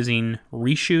supervising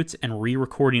reshoots and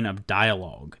re-recording of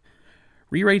dialogue.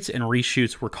 Rewrites and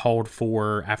reshoots were called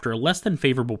for after a less than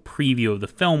favorable preview of the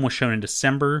film was shown in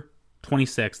December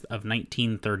 26th of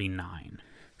 1939.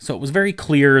 So it was very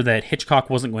clear that Hitchcock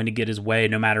wasn't going to get his way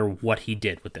no matter what he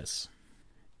did with this.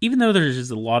 Even though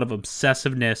there's a lot of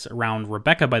obsessiveness around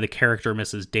Rebecca by the character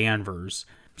Mrs. Danvers,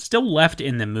 still left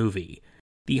in the movie,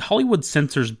 the Hollywood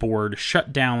Censors Board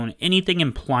shut down anything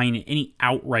implying any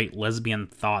outright lesbian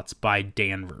thoughts by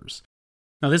Danvers.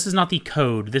 Now, this is not the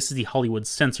code, this is the Hollywood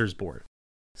Censors Board.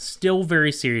 Still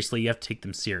very seriously, you have to take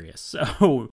them serious.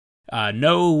 So,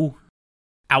 no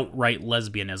outright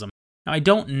lesbianism. Now, I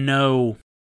don't know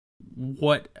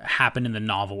what happened in the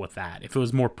novel with that, if it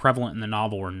was more prevalent in the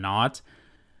novel or not,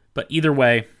 but either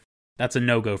way, that's a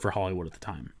no-go for Hollywood at the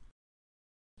time.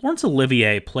 Laurence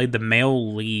Olivier played the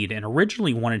male lead and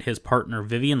originally wanted his partner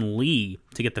Vivien Leigh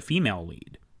to get the female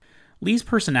lead. Leigh's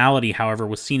personality, however,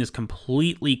 was seen as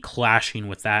completely clashing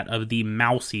with that of the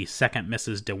mousy second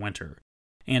Mrs. De Winter.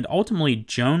 and ultimately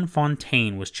Joan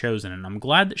Fontaine was chosen, and I'm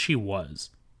glad that she was.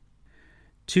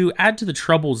 To add to the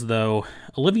troubles, though,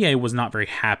 Olivier was not very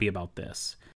happy about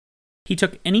this. He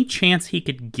took any chance he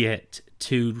could get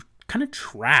to kind of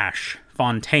trash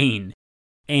Fontaine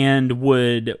and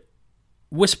would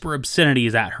whisper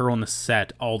obscenities at her on the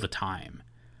set all the time.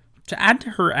 To add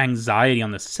to her anxiety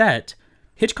on the set,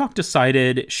 Hitchcock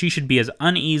decided she should be as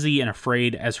uneasy and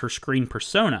afraid as her screen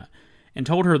persona, and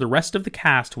told her the rest of the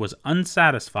cast was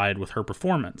unsatisfied with her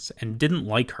performance and didn't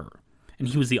like her, and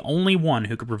he was the only one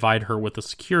who could provide her with the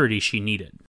security she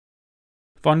needed.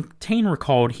 Fontaine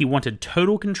recalled he wanted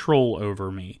total control over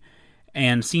me,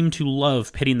 and seemed to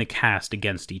love pitting the cast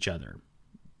against each other.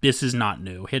 This is not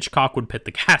new. Hitchcock would pit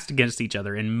the cast against each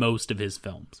other in most of his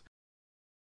films.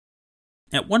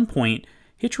 At one point,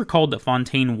 Hitch recalled that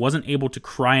Fontaine wasn't able to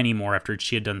cry anymore after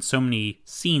she had done so many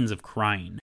scenes of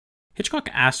crying. Hitchcock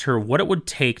asked her what it would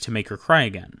take to make her cry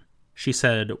again. She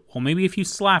said, "Well, maybe if you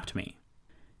slapped me."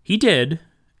 He did,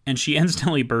 and she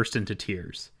instantly burst into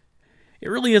tears. It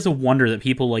really is a wonder that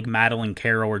people like Madeleine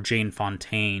Carroll or Jane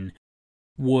Fontaine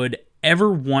would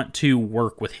ever want to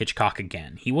work with Hitchcock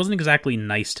again. He wasn't exactly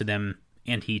nice to them,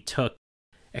 and he took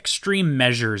extreme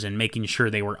measures in making sure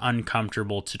they were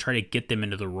uncomfortable to try to get them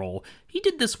into the role. He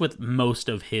did this with most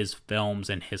of his films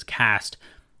and his cast.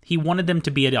 He wanted them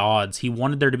to be at odds. He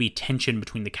wanted there to be tension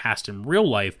between the cast in real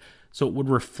life so it would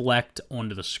reflect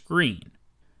onto the screen.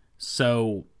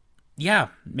 So, yeah,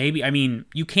 maybe,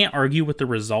 you can't argue with the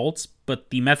results, but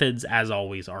the methods, as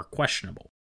always, are questionable.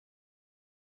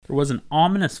 There was an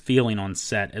ominous feeling on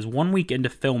set as 1 week into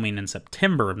filming in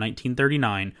September of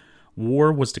 1939,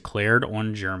 war was declared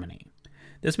on Germany.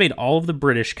 This made all of the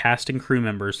British cast and crew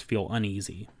members feel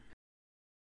uneasy.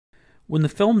 When the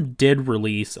film did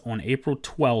release on April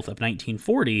 12th of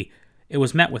 1940, it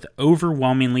was met with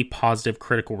overwhelmingly positive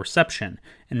critical reception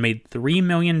and made $3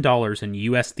 million in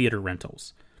US theater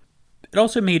rentals. It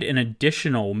also made an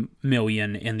additional $1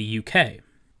 million in the UK.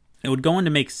 It would go on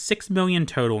to make $6 million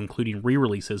total, including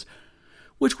re-releases,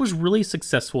 which was really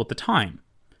successful at the time.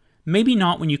 Maybe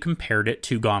not when you compared it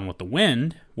to Gone with the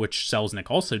Wind, which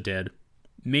Selznick also did.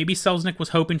 Maybe Selznick was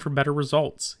hoping for better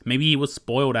results. Maybe he was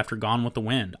spoiled after Gone with the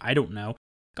Wind. I don't know.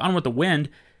 Gone with the Wind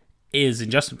is,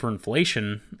 adjusted for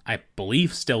inflation, I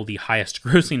believe still the highest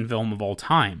grossing film of all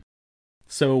time.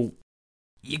 So,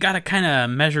 you gotta kind of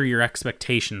measure your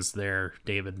expectations there,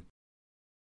 David.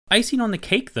 Icing on the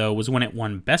cake, though, was when it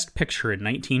won Best Picture in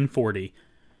 1940.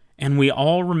 And we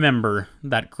all remember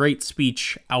that great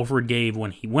speech Alfred gave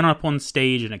when he went up on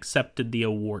stage and accepted the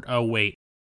award. Oh, wait.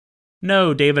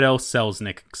 No, David L.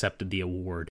 Selznick accepted the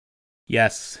award.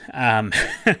 Yes,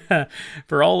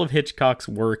 for all of Hitchcock's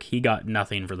work, he got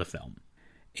nothing for the film.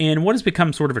 And what has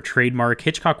become sort of a trademark,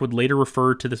 Hitchcock would later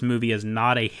refer to this movie as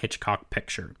not a Hitchcock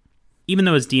picture, even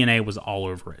though his DNA was all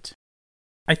over it.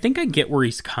 I think I get where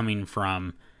he's coming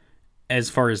from as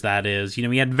far as that is.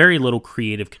 He had very little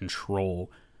creative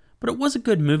control, but it was a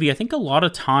good movie. I think a lot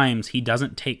of times he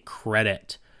doesn't take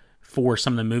credit for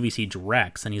some of the movies he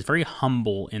directs, and he's very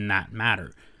humble in that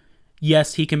matter.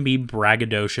 Yes, he can be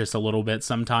braggadocious a little bit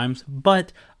sometimes,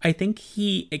 but I think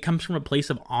it comes from a place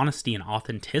of honesty and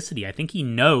authenticity. I think he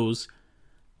knows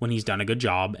when he's done a good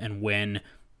job and when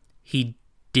he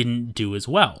didn't do as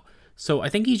well. So I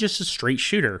think he's just a straight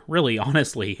shooter, really,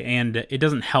 honestly, and it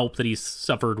doesn't help that he's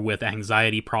suffered with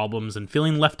anxiety problems and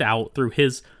feeling left out through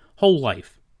his whole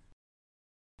life.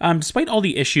 Despite all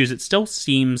the issues, it still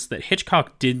seems that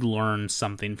Hitchcock did learn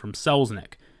something from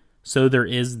Selznick. So there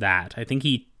is that. I think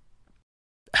he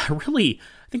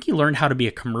learned how to be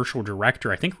a commercial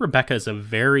director. I think Rebecca is a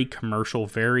very commercial,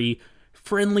 very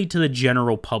friendly to the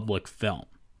general public film.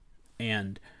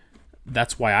 And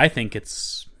that's why I think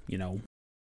it's,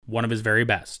 one of his very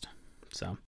best.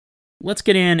 So let's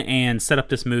get in and set up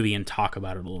this movie and talk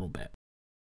about it a little bit.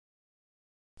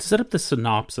 To set up the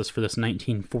synopsis for this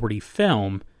 1940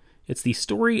 film, it's the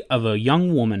story of a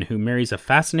young woman who marries a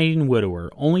fascinating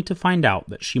widower only to find out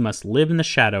that she must live in the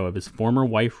shadow of his former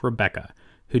wife Rebecca,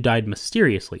 who died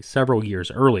mysteriously several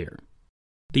years earlier.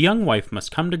 The young wife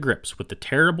must come to grips with the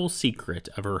terrible secret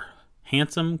of her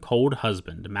handsome, cold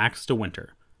husband, Max de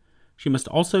Winter. She must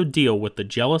also deal with the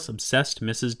jealous, obsessed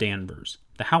Mrs. Danvers,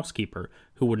 the housekeeper,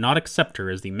 who would not accept her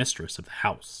as the mistress of the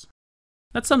house.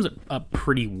 That sums it up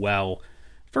pretty well.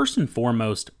 First and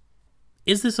foremost,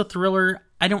 is this a thriller?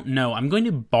 I don't know. I'm going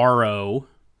to borrow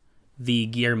the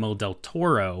Guillermo del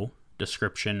Toro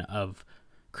description of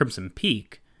Crimson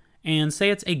Peak and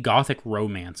say it's a gothic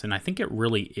romance, and I think it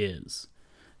really is.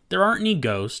 There aren't any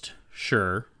ghosts,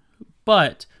 sure,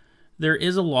 but there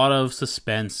is a lot of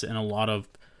suspense and a lot of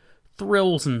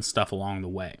thrills and stuff along the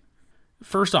way.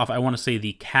 First off, I want to say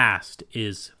the cast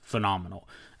is phenomenal.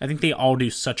 I think they all do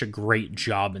such a great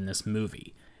job in this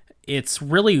movie. It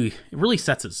really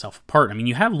sets itself apart. I mean,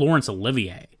 you have Laurence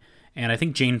Olivier, and I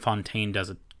think Jane Fontaine does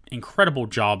an incredible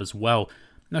job as well.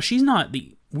 Now, she's not,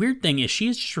 the weird thing is she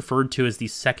is just referred to as the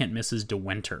second Mrs. De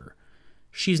Winter.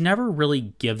 She's never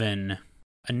really given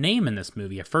a name in this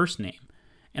movie, a first name.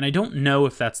 And I don't know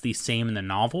if that's the same in the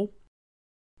novel,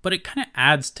 but it kind of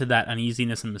adds to that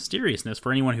uneasiness and mysteriousness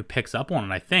for anyone who picks up on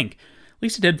it, I think. At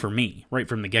least it did for me, right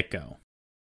from the get-go.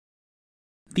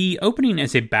 The opening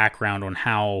is a background on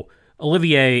how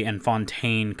Olivier and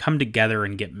Fontaine come together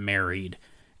and get married,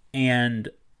 and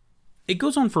it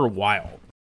goes on for a while.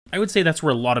 I would say that's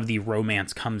where a lot of the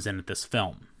romance comes in at this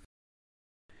film.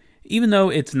 Even though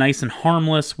it's nice and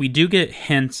harmless, we do get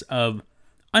hints of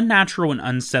unnatural and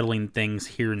unsettling things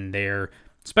here and there,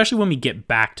 especially when we get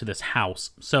back to this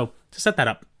house. So, to set that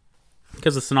up,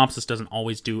 because the synopsis doesn't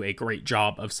always do a great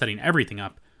job of setting everything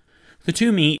up, the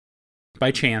two meet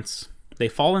by chance, they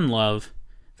fall in love,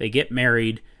 they get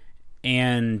married,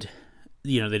 and,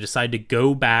 they decide to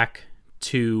go back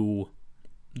to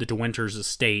the De Winter's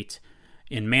estate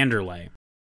in Manderley.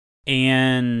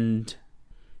 And,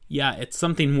 yeah, it's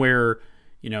something where,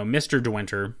 Mr. De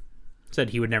Winter said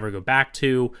he would never go back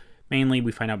to. Mainly,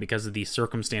 we find out because of the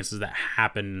circumstances that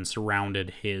happened and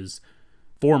surrounded his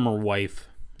former wife,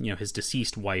 his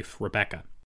deceased wife, Rebecca.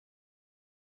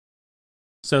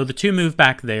 So the two move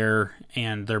back there,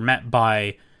 and they're met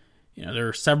by, there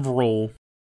are several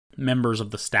members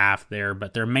of the staff there,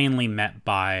 but they're mainly met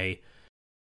by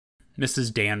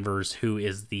Mrs. Danvers, who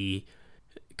is the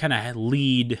kind of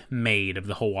lead maid of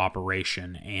the whole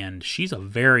operation, and she's a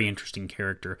very interesting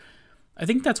character. I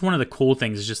think that's one of the cool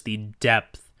things, is just the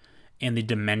depth and the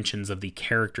dimensions of the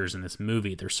characters in this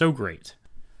movie. They're so great.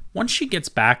 Once she gets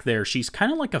back there, she's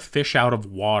kind of like a fish out of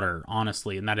water,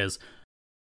 honestly, and that is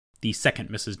the second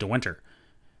Mrs. De Winter,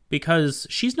 because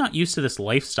she's not used to this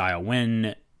lifestyle.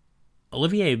 When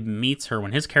Olivier meets her,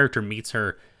 when his character meets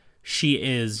her, she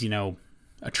is,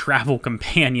 a travel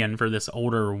companion for this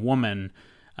older woman,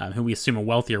 who we assume a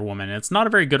wealthier woman. And it's not a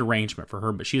very good arrangement for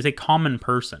her, but she is a common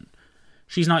person.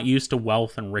 She's not used to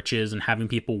wealth and riches and having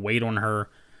people wait on her.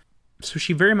 So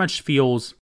she very much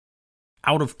feels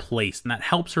out of place, and that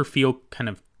helps her feel kind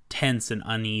of tense and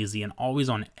uneasy and always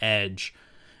on edge.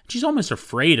 She's almost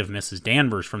afraid of Mrs.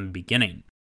 Danvers from the beginning.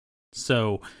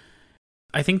 So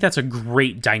I think that's a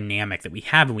great dynamic that we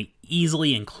have, and we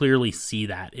easily and clearly see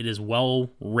that. It is well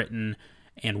written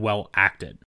and well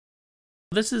acted.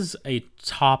 This is a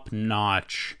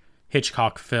top-notch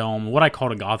Hitchcock film, what I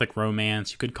call a gothic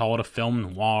romance. You could call it a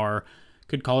film noir,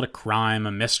 could call it a crime,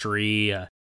 a mystery,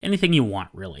 anything you want,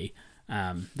 really.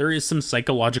 There is some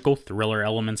psychological thriller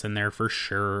elements in there for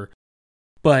sure.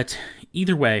 But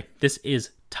either way, this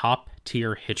is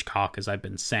top-tier Hitchcock, as I've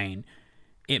been saying.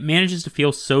 It manages to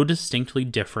feel so distinctly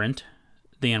different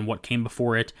than what came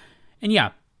before it. And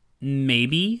yeah,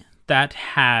 maybe that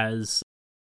has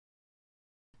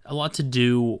a lot to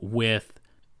do with,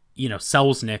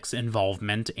 Selznick's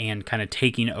involvement and kind of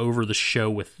taking over the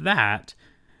show with that.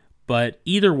 But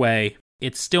either way,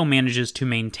 it still manages to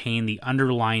maintain the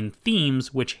underlying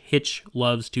themes which Hitch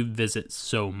loves to visit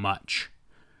so much.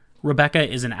 Rebecca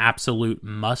is an absolute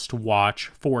must-watch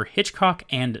for Hitchcock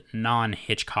and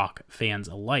non-Hitchcock fans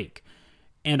alike.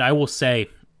 And I will say,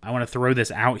 I want to throw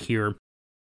this out here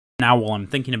now while I'm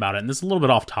thinking about it, and this is a little bit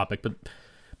off topic, but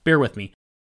bear with me.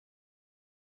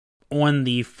 On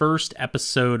the first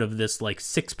episode of this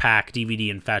six-pack DVD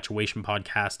Infatuation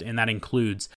podcast, and that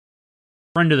includes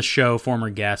friend of the show, former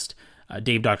guest,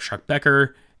 Dave Dr. Chuck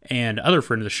Becker, and other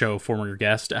friend of the show, former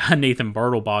guest, Nathan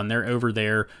Bartlebaugh, and they're over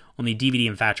there on the DVD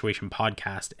Infatuation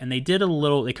podcast, and they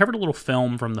covered a little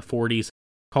film from the 40s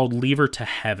called Leave Her to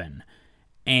Heaven,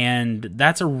 and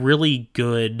that's a really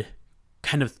good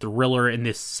kind of thriller in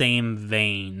this same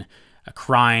vein, a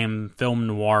crime, film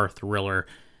noir thriller,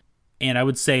 and I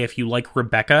would say if you like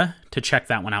Rebecca, to check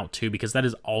that one out too, because that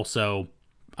is also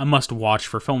a must-watch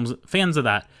for fans of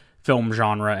that film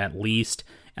genre at least,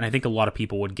 and I think a lot of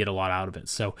people would get a lot out of it.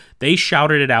 So they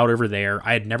shouted it out over there.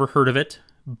 I had never heard of it,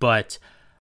 but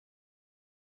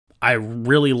I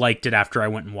really liked it after I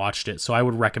went and watched it. So I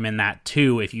would recommend that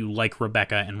too if you like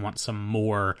Rebecca and want some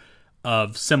more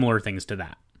of similar things to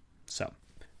that. So,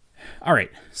 all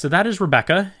right. So that is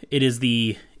Rebecca. It is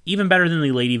even better than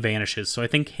The Lady Vanishes. So I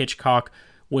think Hitchcock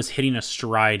was hitting a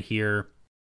stride here.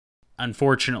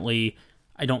 Unfortunately,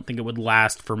 I don't think it would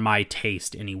last for my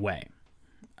taste anyway.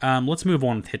 Let's move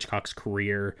on with Hitchcock's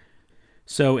career.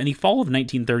 So in the fall of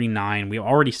 1939, we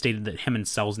already stated that him and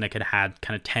Selznick had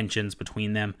kind of tensions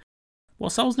between them.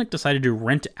 Well, Selznick decided to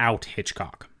rent out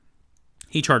Hitchcock.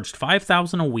 He charged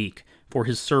 $5,000 a week for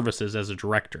his services as a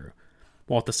director,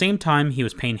 while at the same time he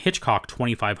was paying Hitchcock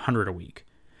 $2,500 a week.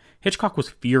 Hitchcock was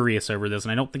furious over this,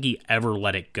 and I don't think he ever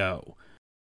let it go.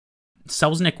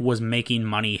 Selznick was making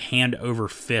money hand over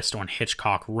fist on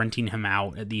Hitchcock, renting him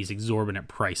out at these exorbitant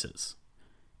prices.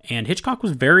 And Hitchcock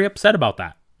was very upset about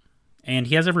that. And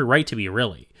he has every right to be,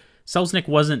 really. Selznick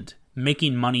wasn't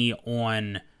making money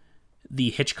on the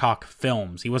Hitchcock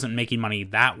films. He wasn't making money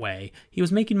that way. He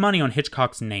was making money on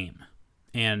Hitchcock's name.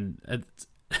 And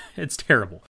it's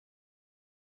terrible.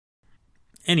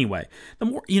 Anyway, the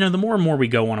more and more we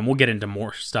go on, and we'll get into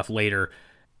more stuff later,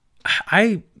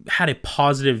 I had a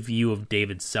positive view of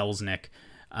David Selznick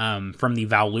from the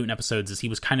Val Lewton episodes, as he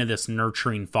was kind of this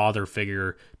nurturing father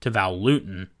figure to Val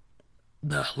Lewton.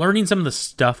 Learning some of the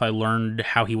stuff I learned,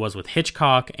 how he was with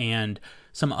Hitchcock, and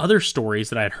some other stories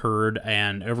that I'd heard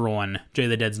and over on Jay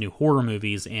the Dead's New Horror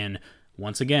Movies, and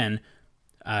once again,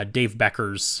 Dave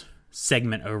Becker's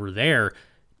segment over there,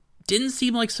 didn't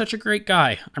seem like such a great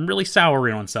guy. I'm really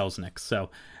souring on Selznick, so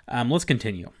let's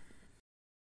continue.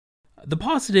 The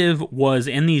positive was,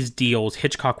 in these deals,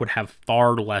 Hitchcock would have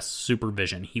far less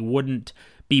supervision. He wouldn't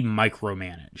be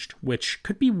micromanaged, which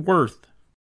could be worth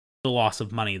the loss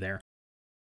of money there.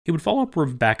 He would follow up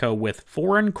Rebecca with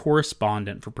foreign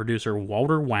correspondent for producer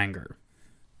Walter Wanger.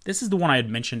 This is the one I had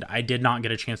mentioned I did not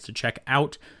get a chance to check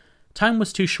out. Time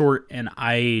was too short, and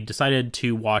I decided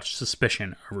to watch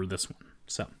Suspicion over this one.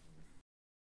 So,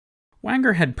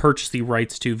 Wanger had purchased the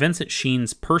rights to Vincent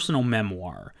Sheen's personal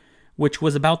memoir, which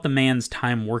was about the man's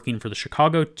time working for the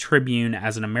Chicago Tribune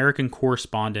as an American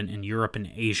correspondent in Europe and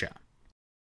Asia.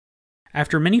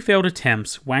 After many failed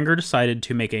attempts, Wanger decided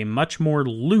to make a much more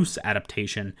loose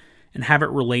adaptation and have it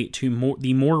relate to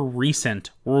the more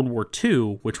recent World War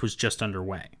II, which was just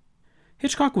underway.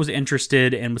 Hitchcock was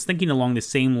interested and was thinking along the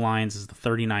same lines as the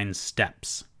 39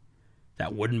 Steps.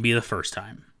 That wouldn't be the first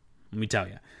time, let me tell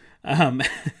you.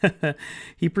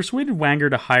 He persuaded Wanger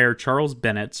to hire Charles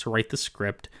Bennett to write the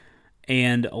script,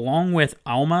 and along with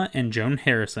Alma and Joan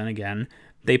Harrison again,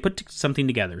 they put something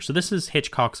together. So this is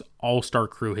Hitchcock's all-star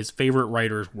crew, his favorite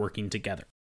writers working together.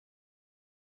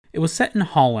 It was set in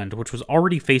Holland, which was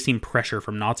already facing pressure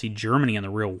from Nazi Germany in the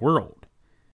real world.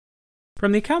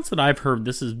 From the accounts that I've heard,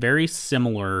 this is very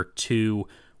similar to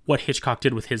what Hitchcock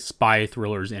did with his spy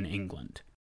thrillers in England.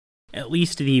 At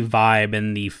least the vibe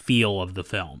and the feel of the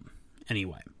film.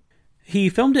 Anyway. He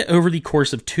filmed it over the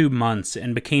course of 2 months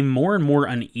and became more and more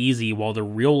uneasy while the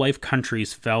real-life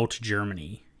countries fell to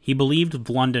Germany. He believed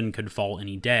London could fall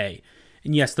any day.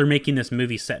 And yes, they're making this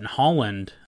movie set in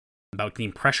Holland about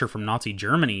getting pressure from Nazi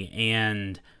Germany.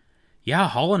 And yeah,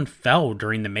 Holland fell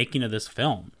during the making of this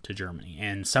film to Germany.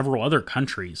 And several other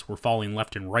countries were falling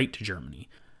left and right to Germany.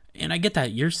 And I get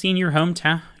that. You're seeing your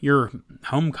hometown, your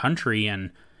home country,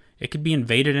 and it could be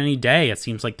invaded any day. It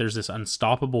seems like there's this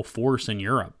unstoppable force in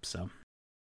Europe. So,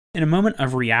 in a moment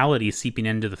of reality seeping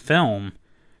into the film,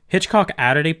 Hitchcock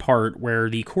added a part where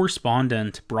the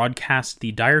correspondent broadcast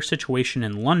the dire situation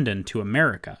in London to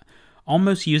America,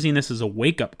 almost using this as a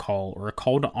wake-up call or a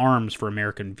call to arms for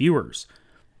American viewers.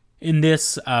 In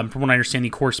this, from what I understand, the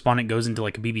correspondent goes into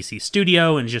like a BBC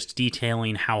studio and just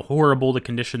detailing how horrible the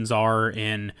conditions are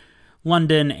in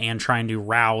London and trying to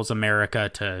rouse America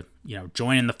to,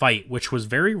 join in the fight, which was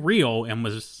very real and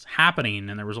was happening,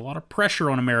 and there was a lot of pressure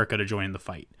on America to join in the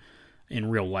fight in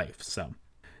real life. So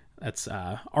that's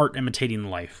art imitating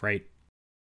life, right?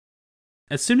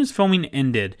 As soon as filming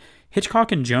ended,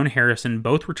 Hitchcock and Joan Harrison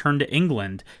both returned to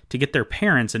England to get their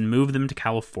parents and move them to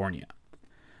California.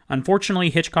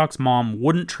 Unfortunately, Hitchcock's mom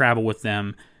wouldn't travel with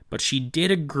them, but she did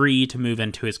agree to move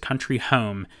into his country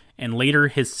home, and later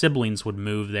his siblings would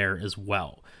move there as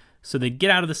well, so they'd get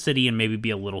out of the city and maybe be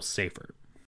a little safer.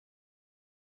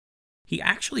 He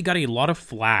actually got a lot of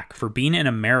flack for being in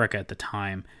America at the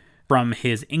time from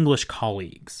his English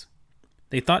colleagues.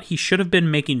 They thought he should have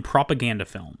been making propaganda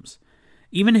films.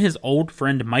 Even his old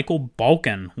friend Michael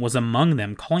Balkan was among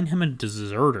them, calling him a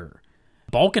deserter.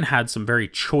 Balkan had some very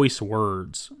choice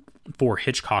words for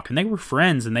Hitchcock, and they were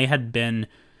friends, and they had been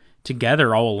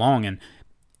together all along. And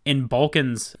in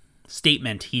Balkan's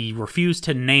statement, he refused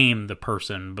to name the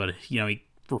person, but he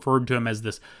referred to him as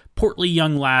this portly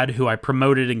young lad who I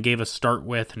promoted and gave a start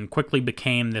with, and quickly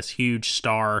became this huge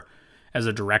star as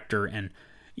a director. And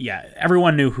yeah,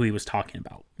 everyone knew who he was talking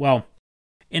about. Well,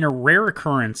 in a rare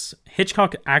occurrence,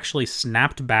 Hitchcock actually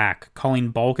snapped back, calling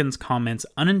Balkan's comments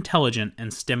unintelligent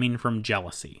and stemming from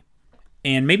jealousy.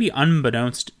 And maybe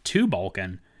unbeknownst to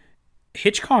Balkan,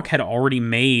 Hitchcock had already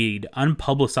made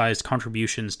unpublicized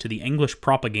contributions to the English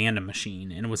propaganda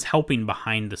machine and was helping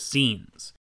behind the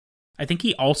scenes. I think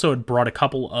he also had brought a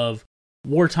couple of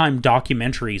wartime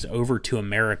documentaries over to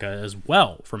America as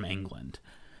well from England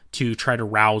to try to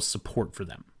rouse support for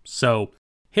them. So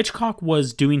Hitchcock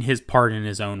was doing his part in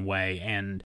his own way,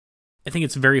 and I think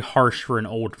it's very harsh for an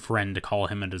old friend to call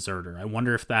him a deserter. I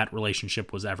wonder if that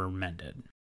relationship was ever mended.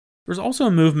 There's also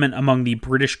a movement among the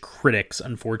British critics,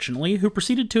 unfortunately, who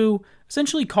proceeded to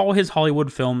essentially call his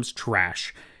Hollywood films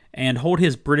trash and hold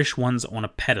his British ones on a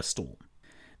pedestal.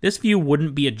 This view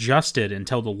wouldn't be adjusted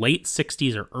until the late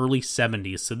 60s or early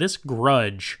 70s, so this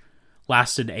grudge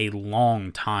lasted a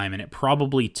long time, and it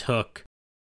probably took,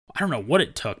 I don't know what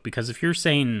it took, because if you're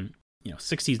saying,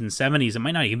 60s and 70s, it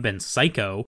might not even been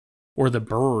Psycho or The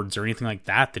Birds or anything like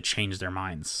that changed their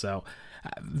minds. So,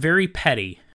 very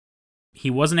petty. He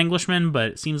was an Englishman, but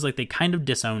it seems like they kind of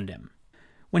disowned him.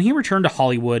 When he returned to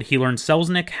Hollywood, he learned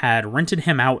Selznick had rented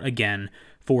him out again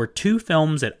for 2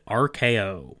 films at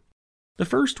RKO. The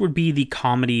first would be the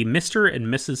comedy Mr. and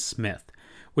Mrs. Smith,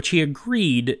 which he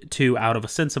agreed to out of a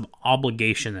sense of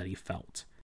obligation that he felt.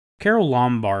 Carole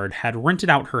Lombard had rented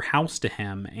out her house to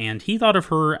him, and he thought of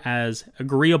her as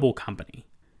agreeable company.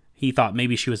 He thought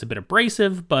maybe she was a bit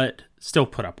abrasive, but still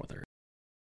put up with her.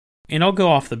 And I'll go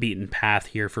off the beaten path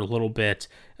here for a little bit.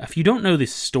 If you don't know the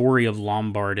story of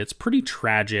Lombard, it's pretty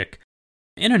tragic.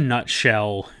 In a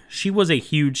nutshell, she was a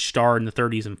huge star in the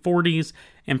 30s and 40s,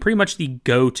 and pretty much the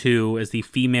go-to as the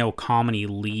female comedy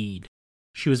lead.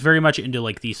 She was very much into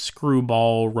like the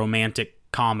screwball romantic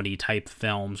comedy type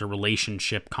films or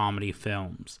relationship comedy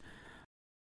films.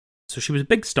 So she was a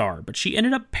big star, but she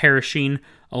ended up perishing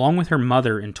along with her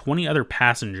mother and 20 other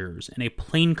passengers in a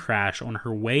plane crash on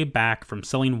her way back from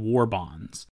selling war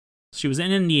bonds. She was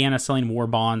in Indiana selling war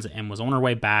bonds and was on her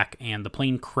way back, and the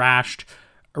plane crashed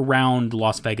around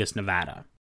Las Vegas, Nevada.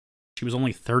 She was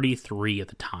only 33 at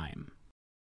the time.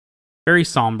 Very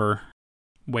somber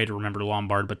way to remember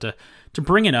Lombard, but to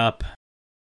bring it up,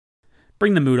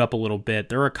 bring the mood up a little bit,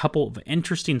 there are a couple of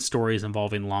interesting stories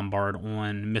involving Lombard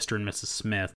on Mr. and Mrs.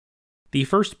 Smith. The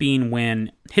first being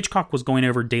when Hitchcock was going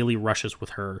over daily rushes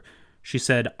with her. She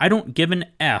said, "I don't give an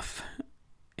F,"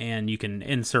 and you can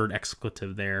insert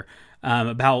expletive there,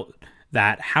 about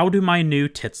that, "How do my new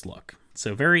tits look?"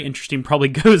 So very interesting, probably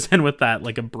goes in with that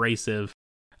like abrasive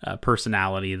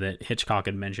personality that Hitchcock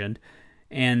had mentioned.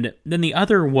 And then the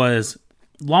other was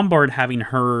Lombard having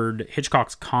heard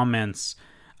Hitchcock's comments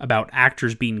about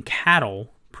actors being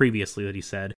cattle previously that he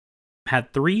said,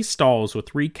 had 3 stalls with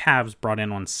 3 calves brought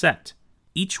in on set.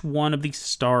 Each one of the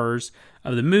stars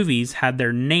of the movies had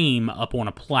their name up on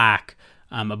a plaque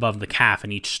above the calf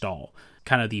in each stall.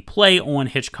 Kind of the play on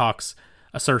Hitchcock's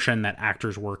assertion that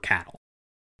actors were cattle.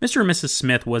 Mr. and Mrs.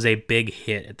 Smith was a big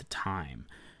hit at the time.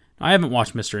 Now, I haven't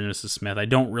watched Mr. and Mrs. Smith. I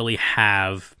don't really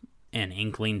have an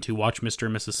inkling to watch Mr.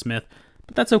 and Mrs. Smith,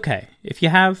 but that's okay. If you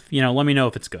have, let me know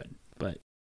if it's good. But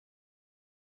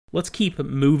let's keep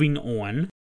moving on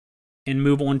and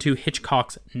move on to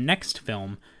Hitchcock's next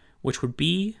film, which would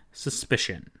be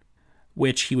Suspicion,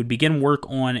 which he would begin work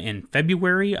on in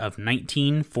February of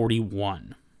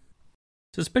 1941.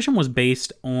 Suspicion was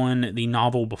based on the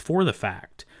novel Before the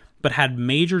Fact, but had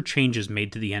major changes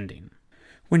made to the ending.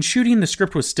 When shooting, the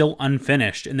script was still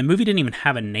unfinished, and the movie didn't even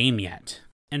have a name yet.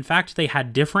 In fact, they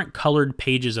had different colored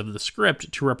pages of the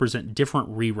script to represent different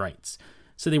rewrites.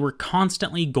 So they were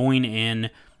constantly going in,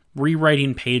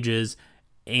 rewriting pages,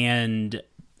 and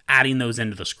adding those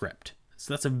into the script.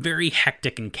 So that's a very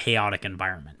hectic and chaotic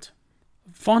environment.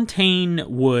 Fontaine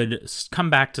would come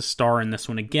back to star in this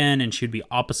one again, and she'd be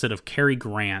opposite of Cary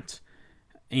Grant.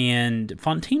 And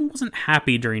Fontaine wasn't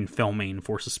happy during filming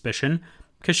for Suspicion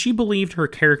because she believed her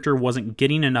character wasn't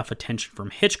getting enough attention from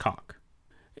Hitchcock.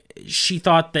 She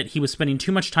thought that he was spending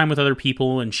too much time with other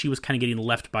people and she was kind of getting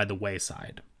left by the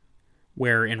wayside.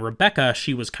 Where in Rebecca,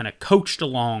 she was kind of coached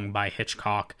along by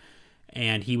Hitchcock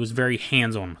and he was very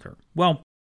hands-on with her. Well,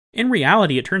 in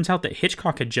reality, it turns out that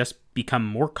Hitchcock had just become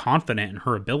more confident in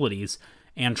her abilities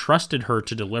and trusted her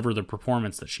to deliver the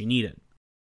performance that she needed.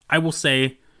 I will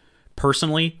say,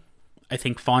 personally, I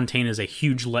think Fontaine is a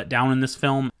huge letdown in this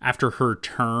film after her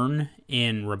turn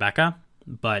in Rebecca,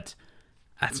 but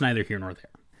that's neither here nor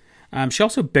there. She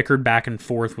also bickered back and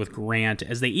forth with Grant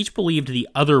as they each believed the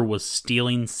other was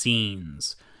stealing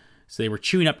scenes. So they were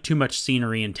chewing up too much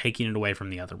scenery and taking it away from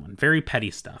the other one. Very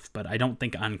petty stuff, but I don't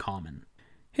think uncommon.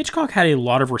 Hitchcock had a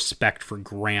lot of respect for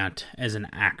Grant as an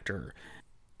actor.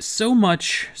 So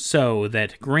much so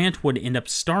that Grant would end up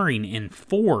starring in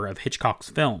 4 of Hitchcock's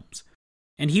films.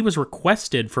 And he was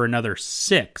requested for another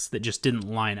 6 that just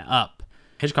didn't line up.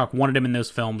 Hitchcock wanted him in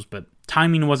those films, but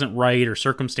timing wasn't right or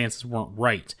circumstances weren't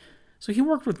right. So he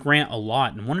worked with Grant a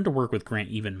lot and wanted to work with Grant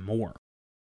even more.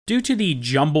 Due to the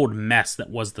jumbled mess that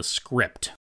was the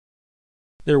script,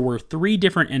 There were 3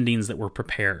 different endings that were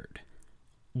prepared.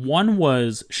 One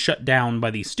was shut down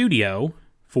by the studio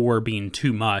for being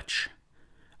too much.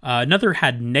 Another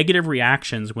had negative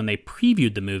reactions when they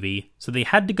previewed the movie, so they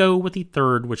had to go with the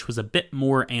third, which was a bit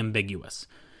more ambiguous.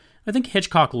 I think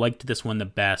Hitchcock liked this one the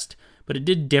best, but it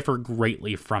did differ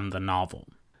greatly from the novel.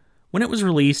 When it was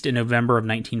released in November of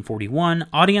 1941,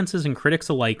 audiences and critics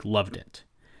alike loved it.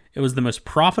 It was the most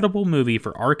profitable movie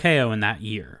for RKO in that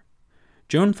year.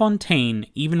 Joan Fontaine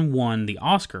even won the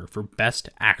Oscar for Best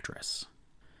Actress.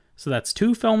 So that's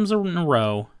 2 films in a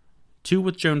row, 2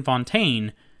 with Joan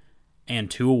Fontaine, and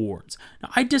 2 awards. Now,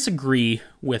 I disagree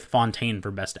with Fontaine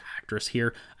for Best Actress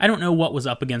here. I don't know what was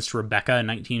up against Rebecca in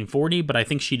 1940, but I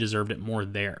think she deserved it more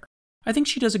there. I think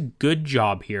she does a good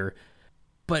job here,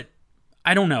 but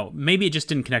I don't know. Maybe it just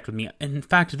didn't connect with me. In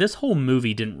fact, this whole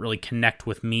movie didn't really connect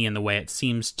with me in the way it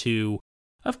seems to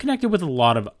have connected with a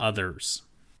lot of others.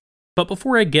 But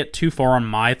before I get too far on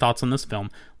my thoughts on this film,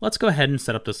 let's go ahead and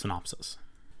set up the synopsis.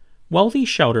 Wealthy,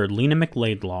 sheltered Lena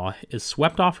McLaidlaw is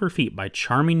swept off her feet by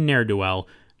charming ne'er-do-well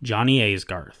Johnny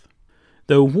Aysgarth.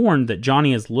 Though warned that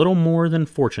Johnny is little more than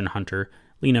fortune hunter,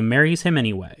 Lena marries him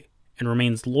anyway, and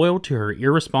remains loyal to her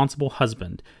irresponsible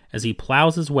husband as he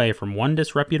plows his way from one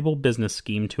disreputable business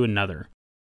scheme to another.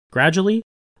 Gradually,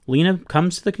 Lena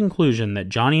comes to the conclusion that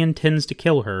Johnny intends to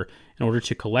kill her in order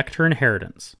to collect her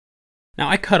inheritance. Now,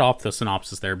 I cut off the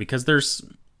synopsis there because there's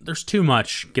too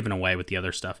much given away with the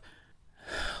other stuff.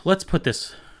 Let's put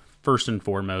this first and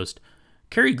foremost.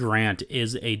 Cary Grant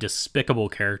is a despicable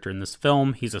character in this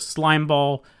film. He's a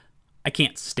slimeball. I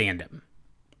can't stand him.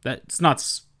 That's not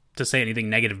to say anything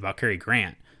negative about Cary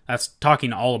Grant. That's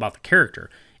talking all about the character.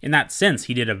 In that sense,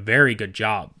 he did a very good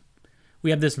job.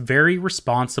 We have this very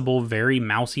responsible, very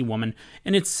mousy woman,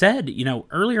 and it's said,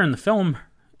 earlier in the film,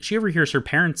 she overhears her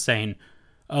parents saying,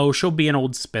 oh, she'll be an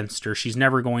old spinster, she's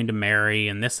never going to marry,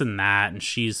 and this and that, and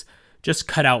she's just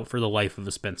cut out for the life of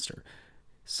a spinster.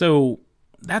 So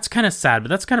that's kind of sad, but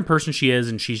that's the kind of person she is,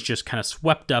 and she's just kind of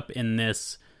swept up in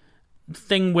this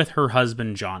thing with her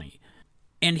husband, Johnny.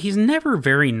 And he's never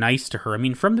very nice to her. I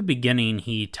mean, from the beginning,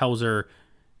 he tells her,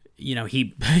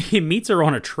 he meets her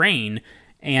on a train,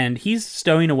 and he's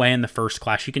stowing away in the first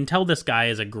class. You can tell this guy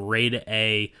is a grade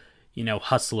A,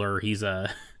 hustler. He's a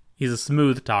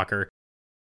smooth talker.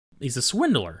 He's a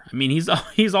swindler. I mean,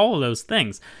 he's all of those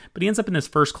things. But he ends up in this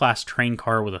first-class train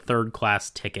car with a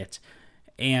third-class ticket.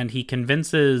 And he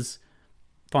convinces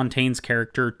Fontaine's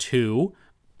character to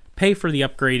pay for the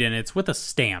upgrade, and it's with a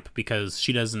stamp because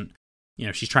she doesn't,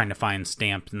 she's trying to find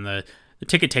stamp, and the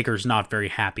ticket taker's not very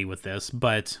happy with this.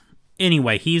 But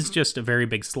anyway, he's just a very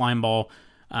big slimeball.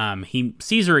 He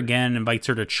sees her again, invites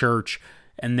her to church,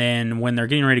 and then when they're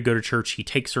getting ready to go to church, he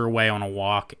takes her away on a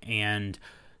walk and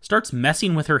starts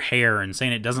messing with her hair and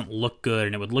saying it doesn't look good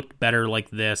and it would look better like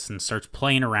this, and starts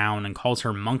playing around and calls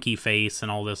her monkey face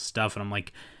and all this stuff. And I'm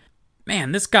like,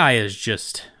 man, this guy is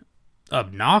just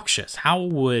obnoxious.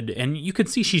 And you can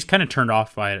see she's kind of turned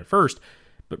off by it at first,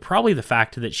 but probably the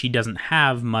fact that she doesn't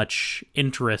have much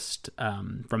interest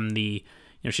from the,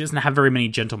 she doesn't have very many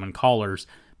gentleman callers.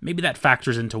 Maybe that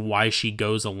factors into why she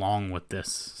goes along with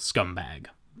this scumbag.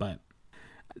 But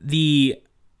the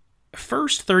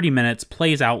first 30 minutes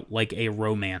plays out like a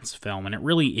romance film, and it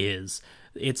really is.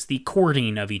 It's the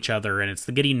courting of each other, and it's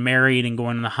the getting married and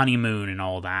going on the honeymoon and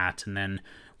all that. And then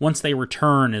once they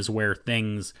return is where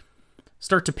things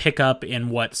start to pick up in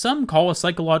what some call a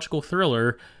psychological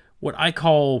thriller, what I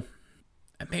call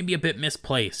maybe a bit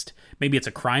misplaced. Maybe it's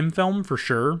a crime film for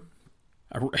sure.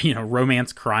 A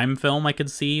romance crime film I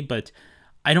could see, but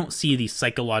I don't see the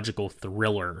psychological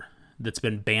thriller that's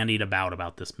been bandied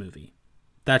about this movie.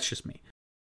 That's just me.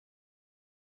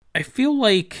 I feel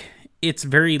like it's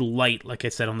very light, like I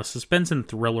said, on the suspense and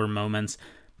thriller moments.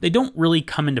 They don't really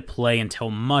come into play until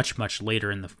much, much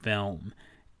later in the film.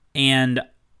 And,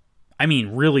 I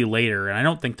mean, really later, and I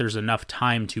don't think there's enough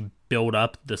time to build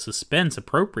up the suspense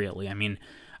appropriately. I mean,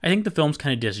 I think the film's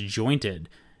kind of disjointed,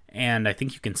 and I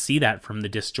think you can see that from the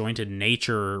disjointed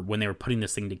nature when they were putting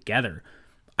this thing together.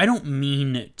 I don't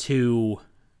mean to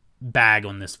bag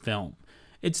on this film.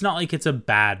 It's not like it's a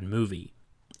bad movie.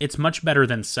 It's much better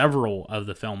than several of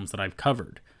the films that I've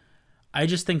covered. I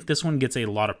just think this one gets a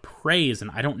lot of praise,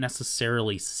 and I don't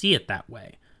necessarily see it that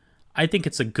way. I think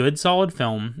it's a good, solid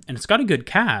film, and it's got a good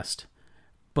cast,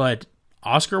 but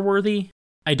Oscar-worthy?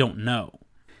 I don't know.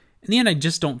 In the end, I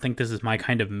just don't think this is my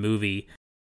kind of movie.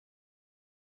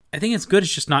 I think it's good,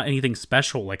 it's just not anything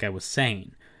special, like I was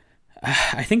saying.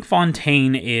 I think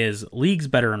Fontaine is leagues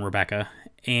better than Rebecca,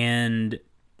 and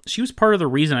she was part of the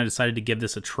reason I decided to give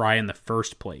this a try in the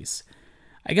first place.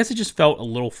 I guess it just felt a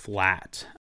little flat.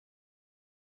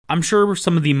 I'm sure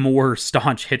some of the more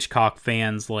staunch Hitchcock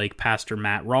fans like Pastor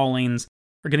Matt Rawlings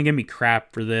are going to give me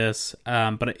crap for this,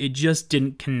 but it just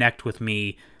didn't connect with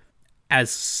me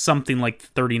as something like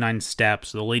 39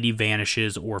 Steps, The Lady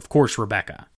Vanishes, or of course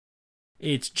Rebecca.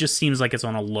 It just seems like it's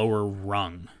on a lower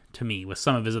rung to me with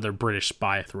some of his other British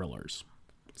spy thrillers.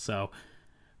 So,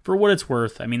 for what it's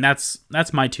worth, I mean, that's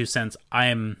my 2 cents. I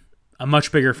am a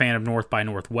much bigger fan of North by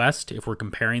Northwest if we're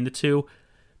comparing the two,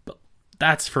 but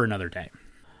that's for another day.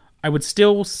 I would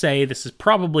still say this is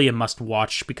probably a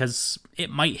must-watch because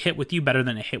it might hit with you better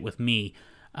than it hit with me.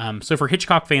 So for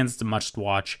Hitchcock fans, it's a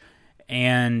must-watch,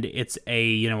 and it's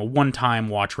a one-time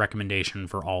watch recommendation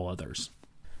for all others.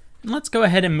 And let's go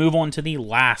ahead and move on to the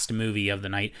last movie of the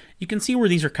night. You can see where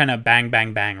these are kind of bang,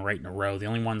 bang, bang right in a row. The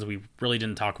only ones we really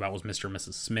didn't talk about was Mr. and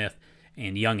Mrs. Smith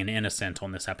and Young and Innocent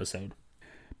on this episode.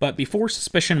 But before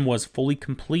Suspicion was fully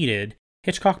completed,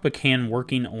 Hitchcock began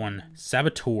working on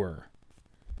Saboteur,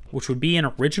 which would be an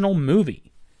original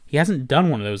movie. He hasn't done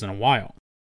one of those in a while.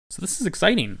 So this is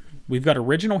exciting. We've got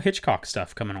original Hitchcock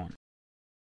stuff coming on.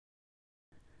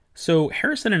 So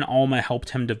Harrison and Alma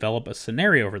helped him develop a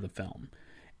scenario for the film,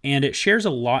 and it shares a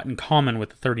lot in common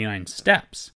with the 39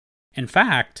 Steps. In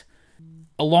fact,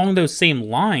 along those same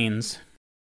lines,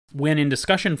 when in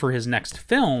discussion for his next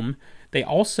film, they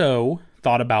also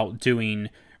thought about doing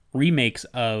remakes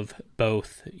of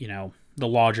both, The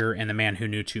Lodger and The Man Who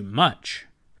Knew Too Much.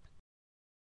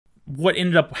 What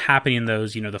ended up happening in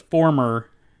those, the former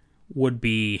would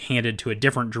be handed to a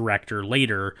different director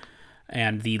later,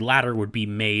 and the latter would be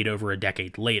made over a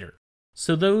decade later.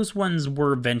 So those ones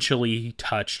were eventually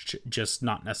touched, just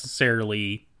not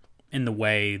necessarily in the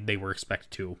way they were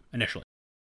expected to initially.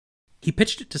 He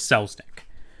pitched it to Selznick,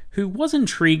 who was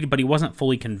intrigued, but he wasn't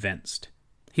fully convinced.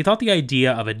 He thought the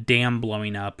idea of a dam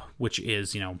blowing up, which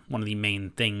is, one of the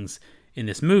main things in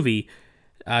this movie,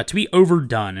 to be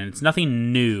overdone, and it's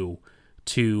nothing new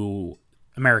to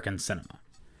American cinema.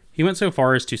 He went so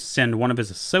far as to send one of his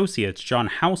associates, John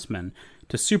Houseman,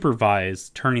 to supervise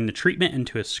turning the treatment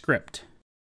into a script.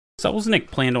 Selznick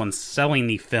planned on selling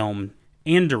the film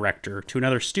and director to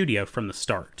another studio from the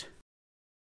start.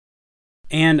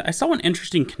 And I saw an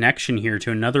interesting connection here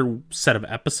to another set of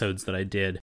episodes that I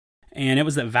did, and it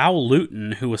was that Val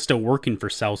Lewton, who was still working for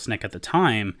Selznick at the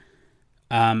time,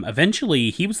 eventually,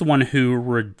 he was the one who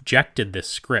rejected this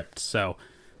script, so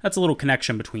that's a little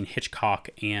connection between Hitchcock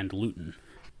and Lewton.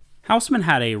 Houseman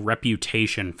had a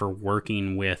reputation for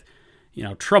working with,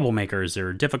 troublemakers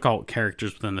or difficult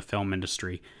characters within the film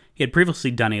industry. He had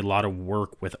previously done a lot of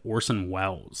work with Orson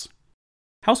Welles.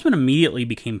 Houseman immediately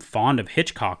became fond of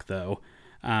Hitchcock, though.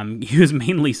 He was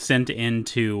mainly sent in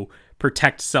to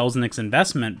protect Selznick's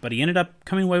investment, but he ended up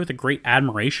coming away with a great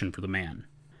admiration for the man.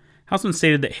 Houseman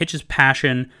stated that Hitch's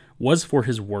passion was for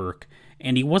his work,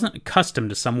 and he wasn't accustomed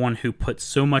to someone who put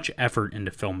so much effort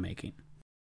into filmmaking.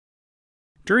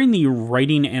 During the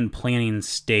writing and planning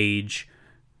stage,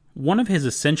 one of his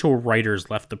essential writers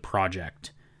left the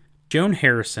project. Joan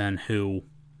Harrison, who,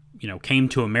 came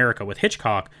to America with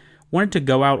Hitchcock, wanted to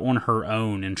go out on her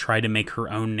own and try to make her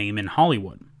own name in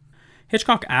Hollywood.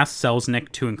 Hitchcock asked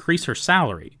Selznick to increase her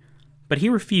salary, but he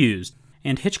refused,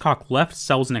 and Hitchcock left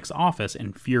Selznick's office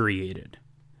infuriated.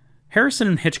 Harrison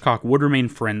and Hitchcock would remain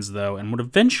friends, though, and would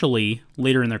eventually,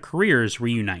 later in their careers,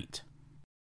 reunite.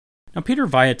 Now, Peter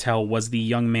Vietel was the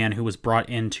young man who was brought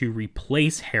in to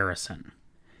replace Harrison.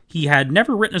 He had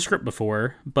never written a script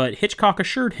before, but Hitchcock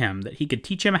assured him that he could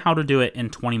teach him how to do it in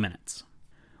 20 minutes.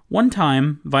 One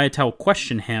time, Vietel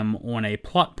questioned him on a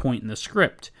plot point in the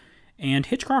script, and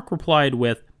Hitchcock replied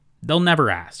with, "They'll never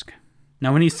ask."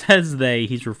 Now, when he says they,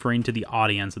 he's referring to the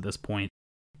audience at this point.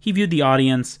 He viewed the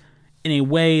audience in a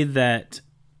way that,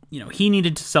 he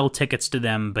needed to sell tickets to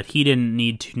them, but he didn't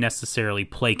need to necessarily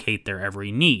placate their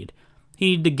every need. He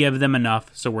needed to give them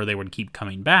enough so where they would keep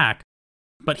coming back,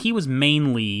 but he was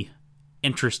mainly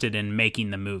interested in making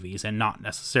the movies and not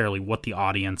necessarily what the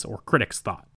audience or critics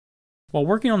thought. While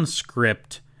working on the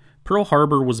script, Pearl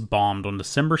Harbor was bombed on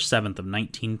December 7th of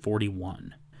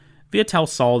 1941. Vietel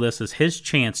saw this as his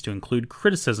chance to include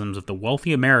criticisms of the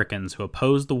wealthy Americans who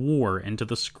opposed the war into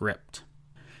the script.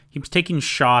 He was taking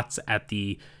shots at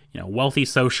the, wealthy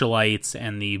socialites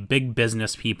and the big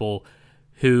business people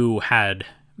who had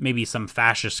maybe some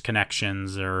fascist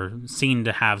connections or seemed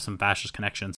to have some fascist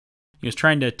connections. He was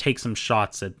trying to take some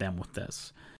shots at them with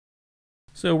this.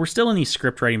 So we're still in the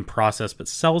script writing process, but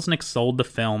Selznick sold the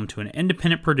film to an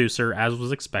independent producer as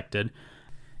was expected,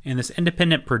 and this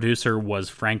independent producer was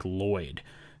Frank Lloyd,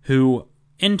 who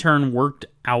in turn worked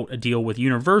out a deal with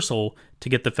Universal to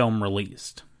get the film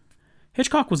released.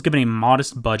 Hitchcock was given a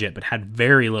modest budget but had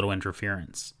very little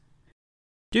interference.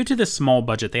 Due to this small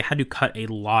budget, they had to cut a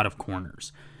lot of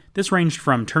corners. This ranged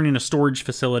from turning a storage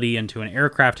facility into an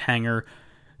aircraft hangar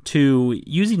to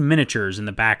using miniatures in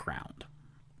the background.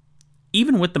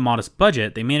 Even with the modest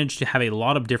budget, they managed to have a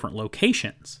lot of different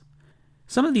locations.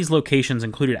 Some of these locations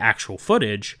included actual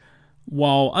footage,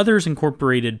 while others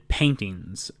incorporated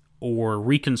paintings or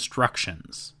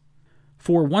reconstructions.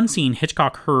 For one scene,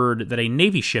 Hitchcock heard that a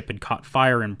Navy ship had caught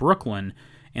fire in Brooklyn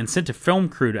and sent a film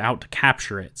crew out to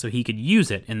capture it so he could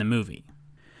use it in the movie.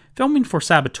 Filming for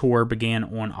Saboteur began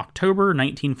on October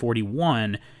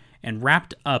 1941 and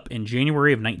wrapped up in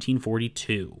January of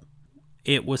 1942.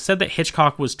 It was said that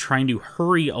Hitchcock was trying to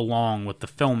hurry along with the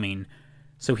filming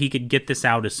so he could get this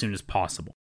out as soon as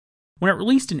possible. When it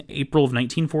released in April of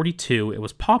 1942, it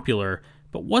was popular,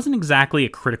 but wasn't exactly a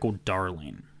critical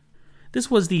darling. This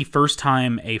was the first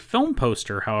time a film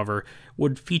poster, however,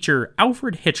 would feature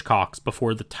Alfred Hitchcock's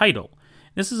before the title.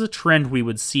 This is a trend we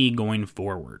would see going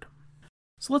forward.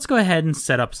 So let's go ahead and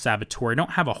set up Saboteur. I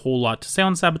don't have a whole lot to say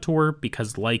on Saboteur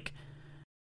because, like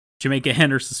Jamaica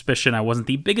Hint or Suspicion, I wasn't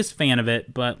the biggest fan of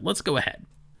it, but let's go ahead.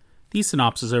 The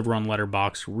synopsis over on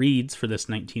Letterboxd reads for this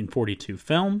 1942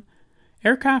 film: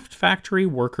 aircraft factory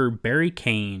worker Barry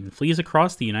Kane flees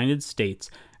across the United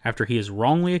States after he is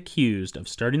wrongly accused of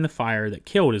starting the fire that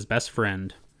killed his best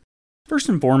friend. First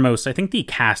and foremost, I think the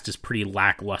cast is pretty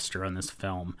lackluster on this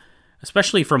film,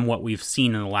 especially from what we've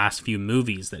seen in the last few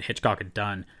movies that Hitchcock had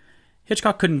done.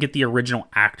 Hitchcock couldn't get the original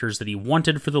actors that he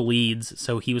wanted for the leads,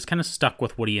 so he was kind of stuck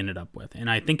with what he ended up with, and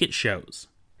I think it shows.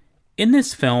 In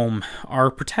this film,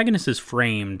 our protagonist is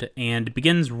framed and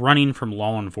begins running from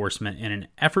law enforcement in an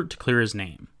effort to clear his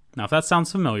name. Now, if that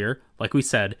sounds familiar, like we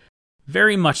said,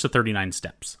 very much the 39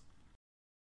 Steps.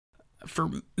 For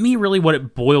me, really what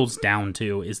it boils down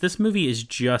to is this movie is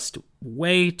just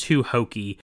way too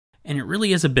hokey, and it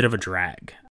really is a bit of a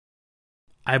drag.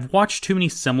 I've watched too many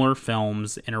similar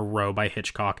films in a row by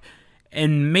Hitchcock,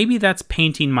 and maybe that's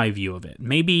painting my view of it.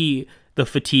 Maybe the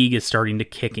fatigue is starting to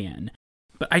kick in,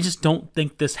 but I just don't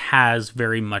think this has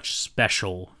very much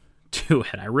special to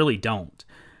it. I really don't.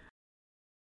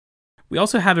 We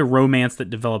also have a romance that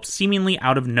develops seemingly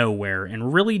out of nowhere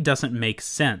and really doesn't make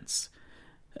sense.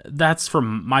 That's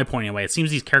from my point anyway. It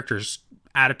seems these characters'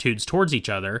 attitudes towards each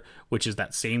other, which is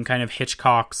that same kind of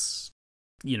Hitchcock's,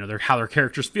 how their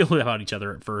characters feel about each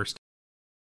other at first.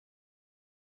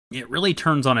 It really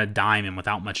turns on a dime and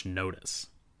without much notice.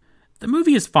 The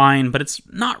movie is fine, but it's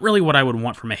not really what I would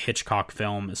want from a Hitchcock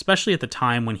film, especially at the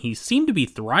time when he seemed to be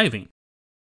thriving.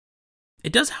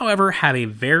 It does, however, have a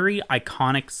very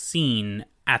iconic scene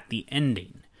at the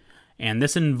ending, and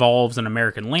this involves an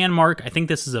American landmark. I think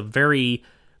this is a very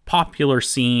popular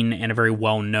scene and a very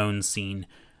well-known scene,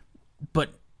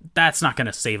 but that's not going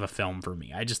to save a film for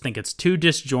me. I just think it's too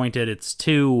disjointed, it's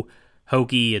too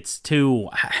hokey, it's too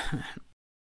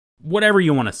whatever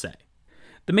you want to say.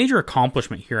 The major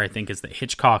accomplishment here, I think, is that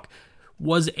Hitchcock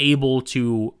was able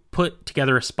to put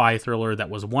together a spy thriller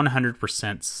that was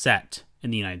 100% set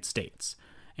in the United States,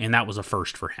 and that was a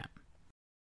first for him.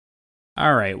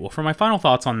 Alright, well, for my final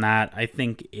thoughts on that, I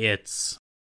think it's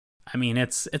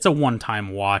a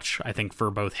one-time watch, I think, for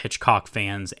both Hitchcock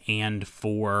fans and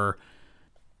for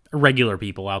regular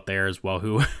people out there as well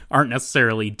who aren't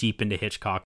necessarily deep into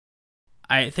Hitchcock.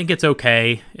 I think it's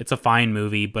okay, it's a fine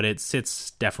movie, but it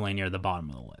sits definitely near the bottom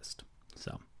of the list.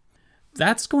 So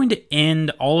that's going to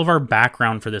end all of our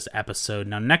background for this episode.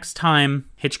 Now, next time,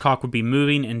 Hitchcock would be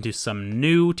moving into some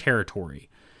new territory.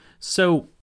 So,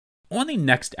 on the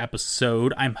next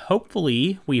episode,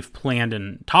 we've planned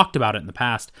and talked about it in the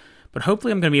past, but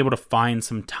hopefully I'm going to be able to find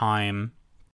some time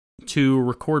to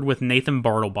record with Nathan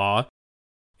Bartlebaugh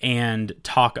and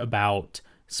talk about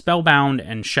Spellbound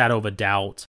and Shadow of a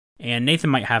Doubt. And Nathan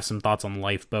might have some thoughts on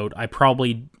Lifeboat. I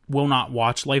probably will not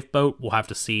watch Lifeboat, we'll have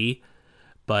to see.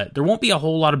 But there won't be a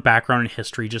whole lot of background and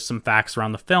history, just some facts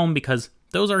around the film, because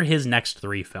those are his next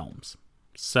 3 films.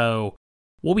 So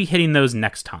we'll be hitting those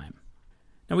next time.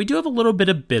 Now, we do have a little bit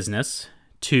of business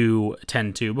to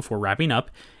attend to before wrapping up.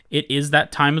 It is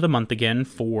that time of the month again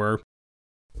for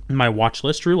my watch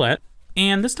list roulette.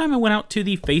 And this time I went out to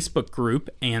the Facebook group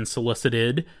and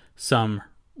solicited some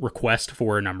requests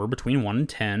for a number between 1 and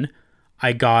 10.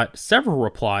 I got several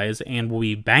replies and will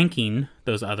be banking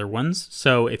those other ones.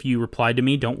 So if you replied to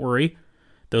me, don't worry.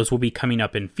 Those will be coming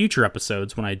up in future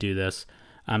episodes when I do this.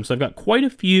 So I've got quite a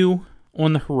few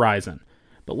on the horizon.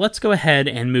 But let's go ahead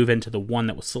and move into the one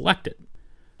that was selected.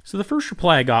 So the first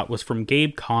reply I got was from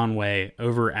Gabe Conway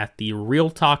over at the Real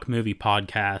Talk Movie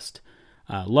Podcast.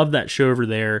 Love that show over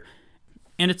there.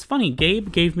 And it's funny,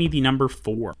 Gabe gave me the number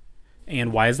 4.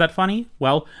 And why is that funny?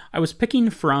 Well, I was picking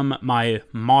from my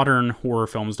modern horror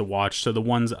films to watch, so the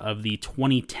ones of the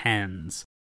 2010s.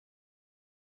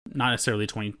 Not necessarily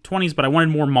 2020s, but I wanted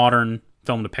more modern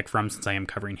film to pick from since I am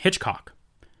covering Hitchcock.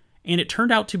 And it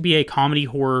turned out to be a comedy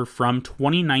horror from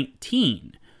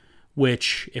 2019,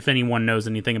 which, if anyone knows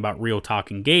anything about Real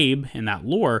Talking Gabe and that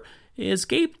lore, is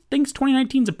Gabe thinks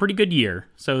 2019 is a pretty good year.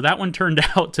 So that one turned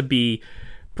out to be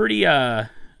a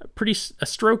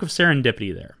stroke of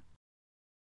serendipity there.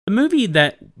 The movie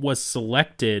that was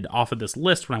selected off of this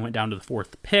list when I went down to the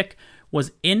fourth pick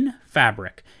was In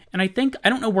Fabric. And I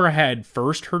don't know where I had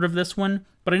first heard of this one,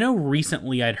 but I know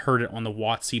recently I'd heard it on the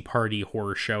Watsy Party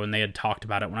horror show, and they had talked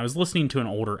about it when I was listening to an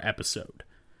older episode.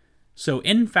 So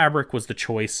In Fabric was the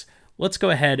choice. Let's go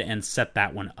ahead and set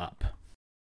that one up.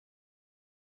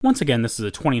 Once again, this is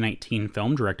a 2019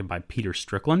 film directed by Peter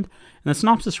Strickland, and the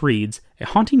synopsis reads, a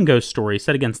haunting ghost story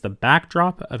set against the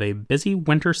backdrop of a busy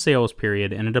winter sales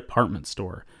period in a department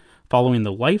store, following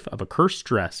the life of a cursed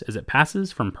dress as it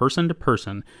passes from person to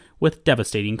person with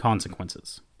devastating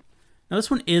consequences. Now,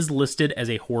 this one is listed as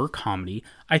a horror comedy.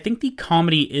 I think the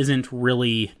comedy isn't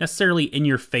really necessarily in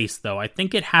your face, though. I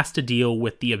think it has to deal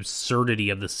with the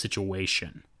absurdity of the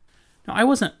situation. Now, I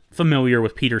wasn't familiar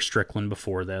with Peter Strickland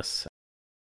before this.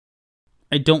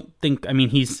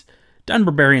 He's done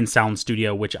Barbarian Sound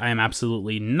Studio, which I am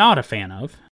absolutely not a fan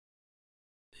of.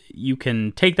 You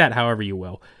can take that however you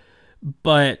will.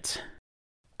 But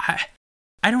I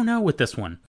don't know with this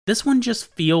one. This one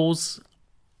just feels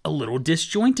a little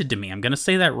disjointed to me. I'm going to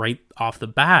say that right off the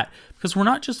bat, because we're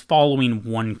not just following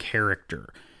one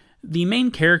character. The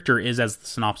main character is, as the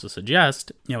synopsis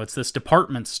suggests, it's this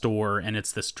department store and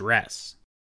it's this dress.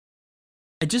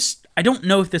 I don't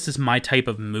know if this is my type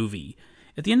of movie.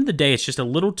 At the end of the day, it's just a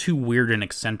little too weird and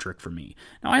eccentric for me.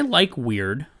 Now, I like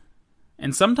weird,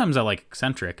 and sometimes I like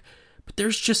eccentric, but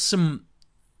there's just some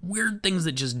weird things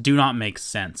that just do not make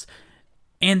sense.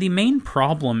 And the main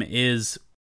problem is,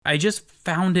 I just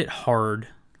found it hard,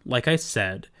 like I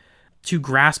said, to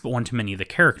grasp onto many of the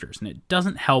characters, and it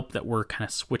doesn't help that we're kind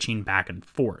of switching back and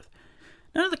forth.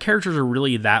 None of the characters are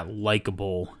really that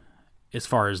likable as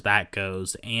far as that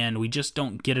goes, and we just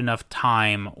don't get enough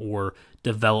time or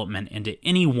development into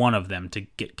any one of them to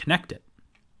get connected.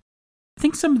 I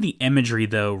think some of the imagery,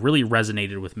 though, really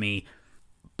resonated with me,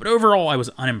 but overall I was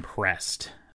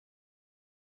unimpressed.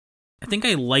 I think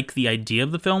I like the idea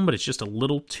of the film, but it's just a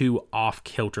little too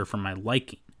off-kilter for my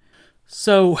liking.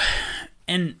 So,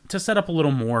 and to set up a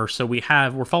little more,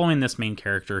 we're following this main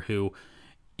character who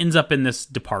ends up in this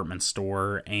department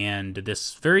store, and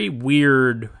this very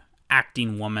weird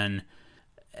acting woman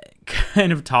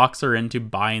kind of talks her into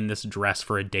buying this dress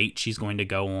for a date she's going to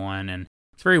go on, and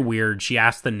it's very weird. She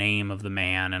asks the name of the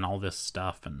man and all this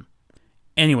stuff, and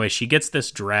anyway, she gets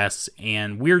this dress,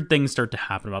 and weird things start to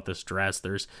happen about this dress.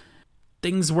 There's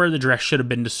things where the dress should have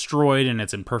been destroyed and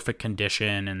it's in perfect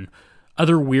condition, and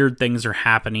other weird things are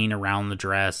happening around the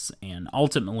dress, and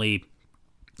ultimately,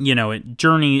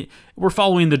 we're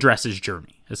following the dress's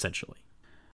journey, essentially.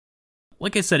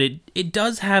 Like I said, it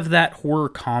does have that horror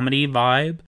comedy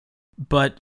vibe,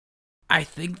 but I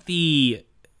think the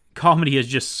comedy is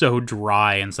just so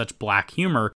dry and such black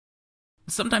humor.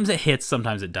 Sometimes it hits,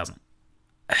 sometimes it doesn't.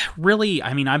 Really,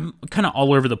 I'm kind of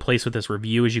all over the place with this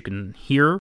review, as you can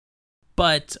hear,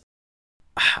 but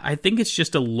I think it's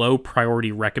just a low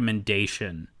priority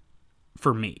recommendation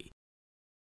for me.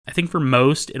 I think for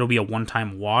most, it'll be a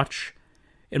one-time watch.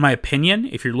 In my opinion,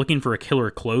 if you're looking for a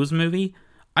Killer Clothes movie,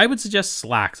 I would suggest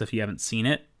Slacks if you haven't seen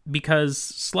it, because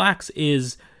Slacks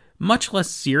is much less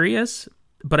serious,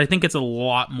 but I think it's a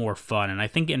lot more fun, and I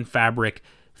think In Fabric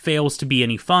fails to be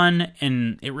any fun,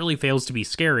 and it really fails to be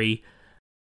scary.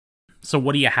 So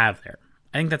what do you have there?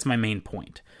 I think that's my main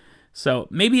point. So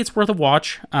maybe it's worth a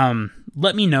watch.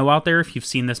 Let me know out there if you've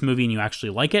seen this movie and you actually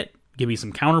like it. Give me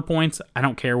some counterpoints. I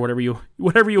don't care, whatever you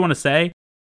want to say.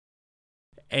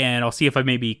 And I'll see if I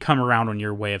maybe come around on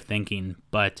your way of thinking.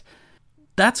 But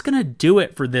that's going to do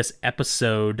it for this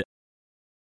episode.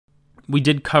 We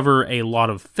did cover a lot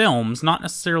of films, not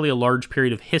necessarily a large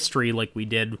period of history like we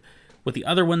did with the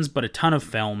other ones, but a ton of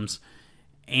films.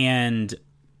 And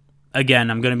again,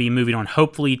 I'm going to be moving on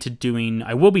hopefully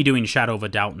I will be doing Shadow of a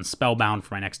Doubt and Spellbound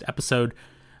for my next episode.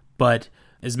 But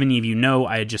as many of you know,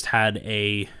 I had just had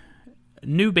a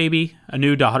new baby, a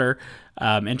new daughter,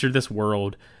 enter this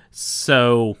world.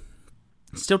 So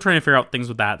still trying to figure out things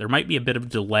with that. There might be a bit of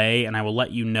delay, and I will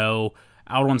let you know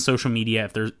out on social media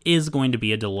if there is going to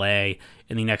be a delay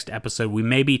in the next episode. We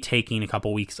may be taking a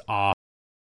couple weeks off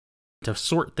to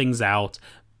sort things out,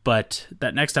 but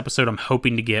that next episode I'm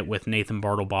hoping to get with Nathan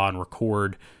Bartlebaugh and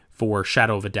record for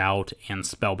Shadow of a Doubt and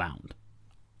Spellbound.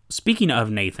 Speaking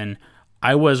of Nathan,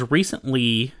 I was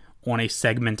recently on a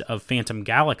segment of Phantom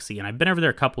Galaxy, and I've been over there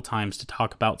a couple times to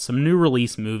talk about some new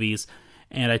release movies,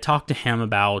 and I talked to him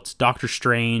about Doctor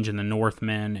Strange and the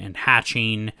Northman and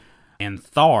Hatching and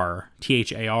Thar,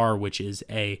 Thar, which is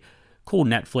a cool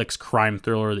Netflix crime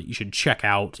thriller that you should check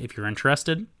out if you're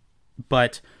interested.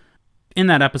 But in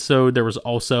that episode, there was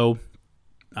also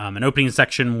an opening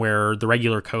section where the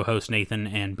regular co-host Nathan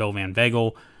and Bill Van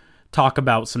Vagel talk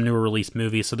about some newer release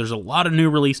movies. So there's a lot of new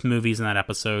release movies in that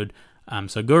episode.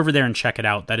 So go over there and check it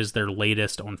out. That is their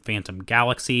latest on Phantom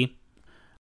Galaxy.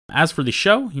 As for the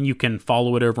show, you can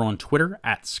follow it over on Twitter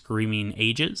at Screaming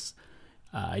Ages.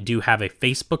 I do have a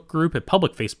Facebook group, a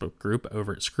public Facebook group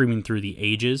over at Screaming Through the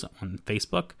Ages on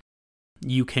Facebook.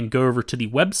 You can go over to the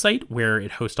website where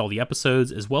it hosts all the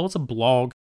episodes, as well as a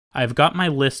blog. I've got my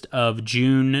list of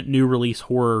June new release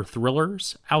horror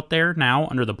thrillers out there now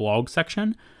under the blog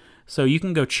section. So you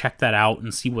can go check that out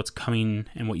and see what's coming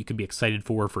and what you could be excited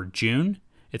for June.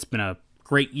 It's been a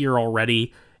great year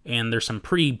already, and there's some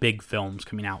pretty big films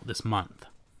coming out this month.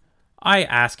 I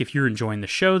ask if you're enjoying the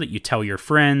show that you tell your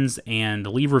friends and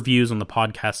leave reviews on the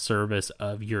podcast service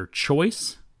of your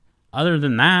choice. Other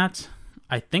than that,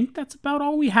 I think that's about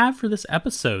all we have for this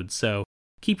episode. So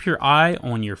keep your eye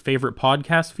on your favorite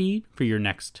podcast feed for your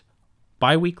next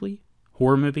bi-weekly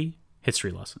horror movie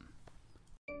history lesson.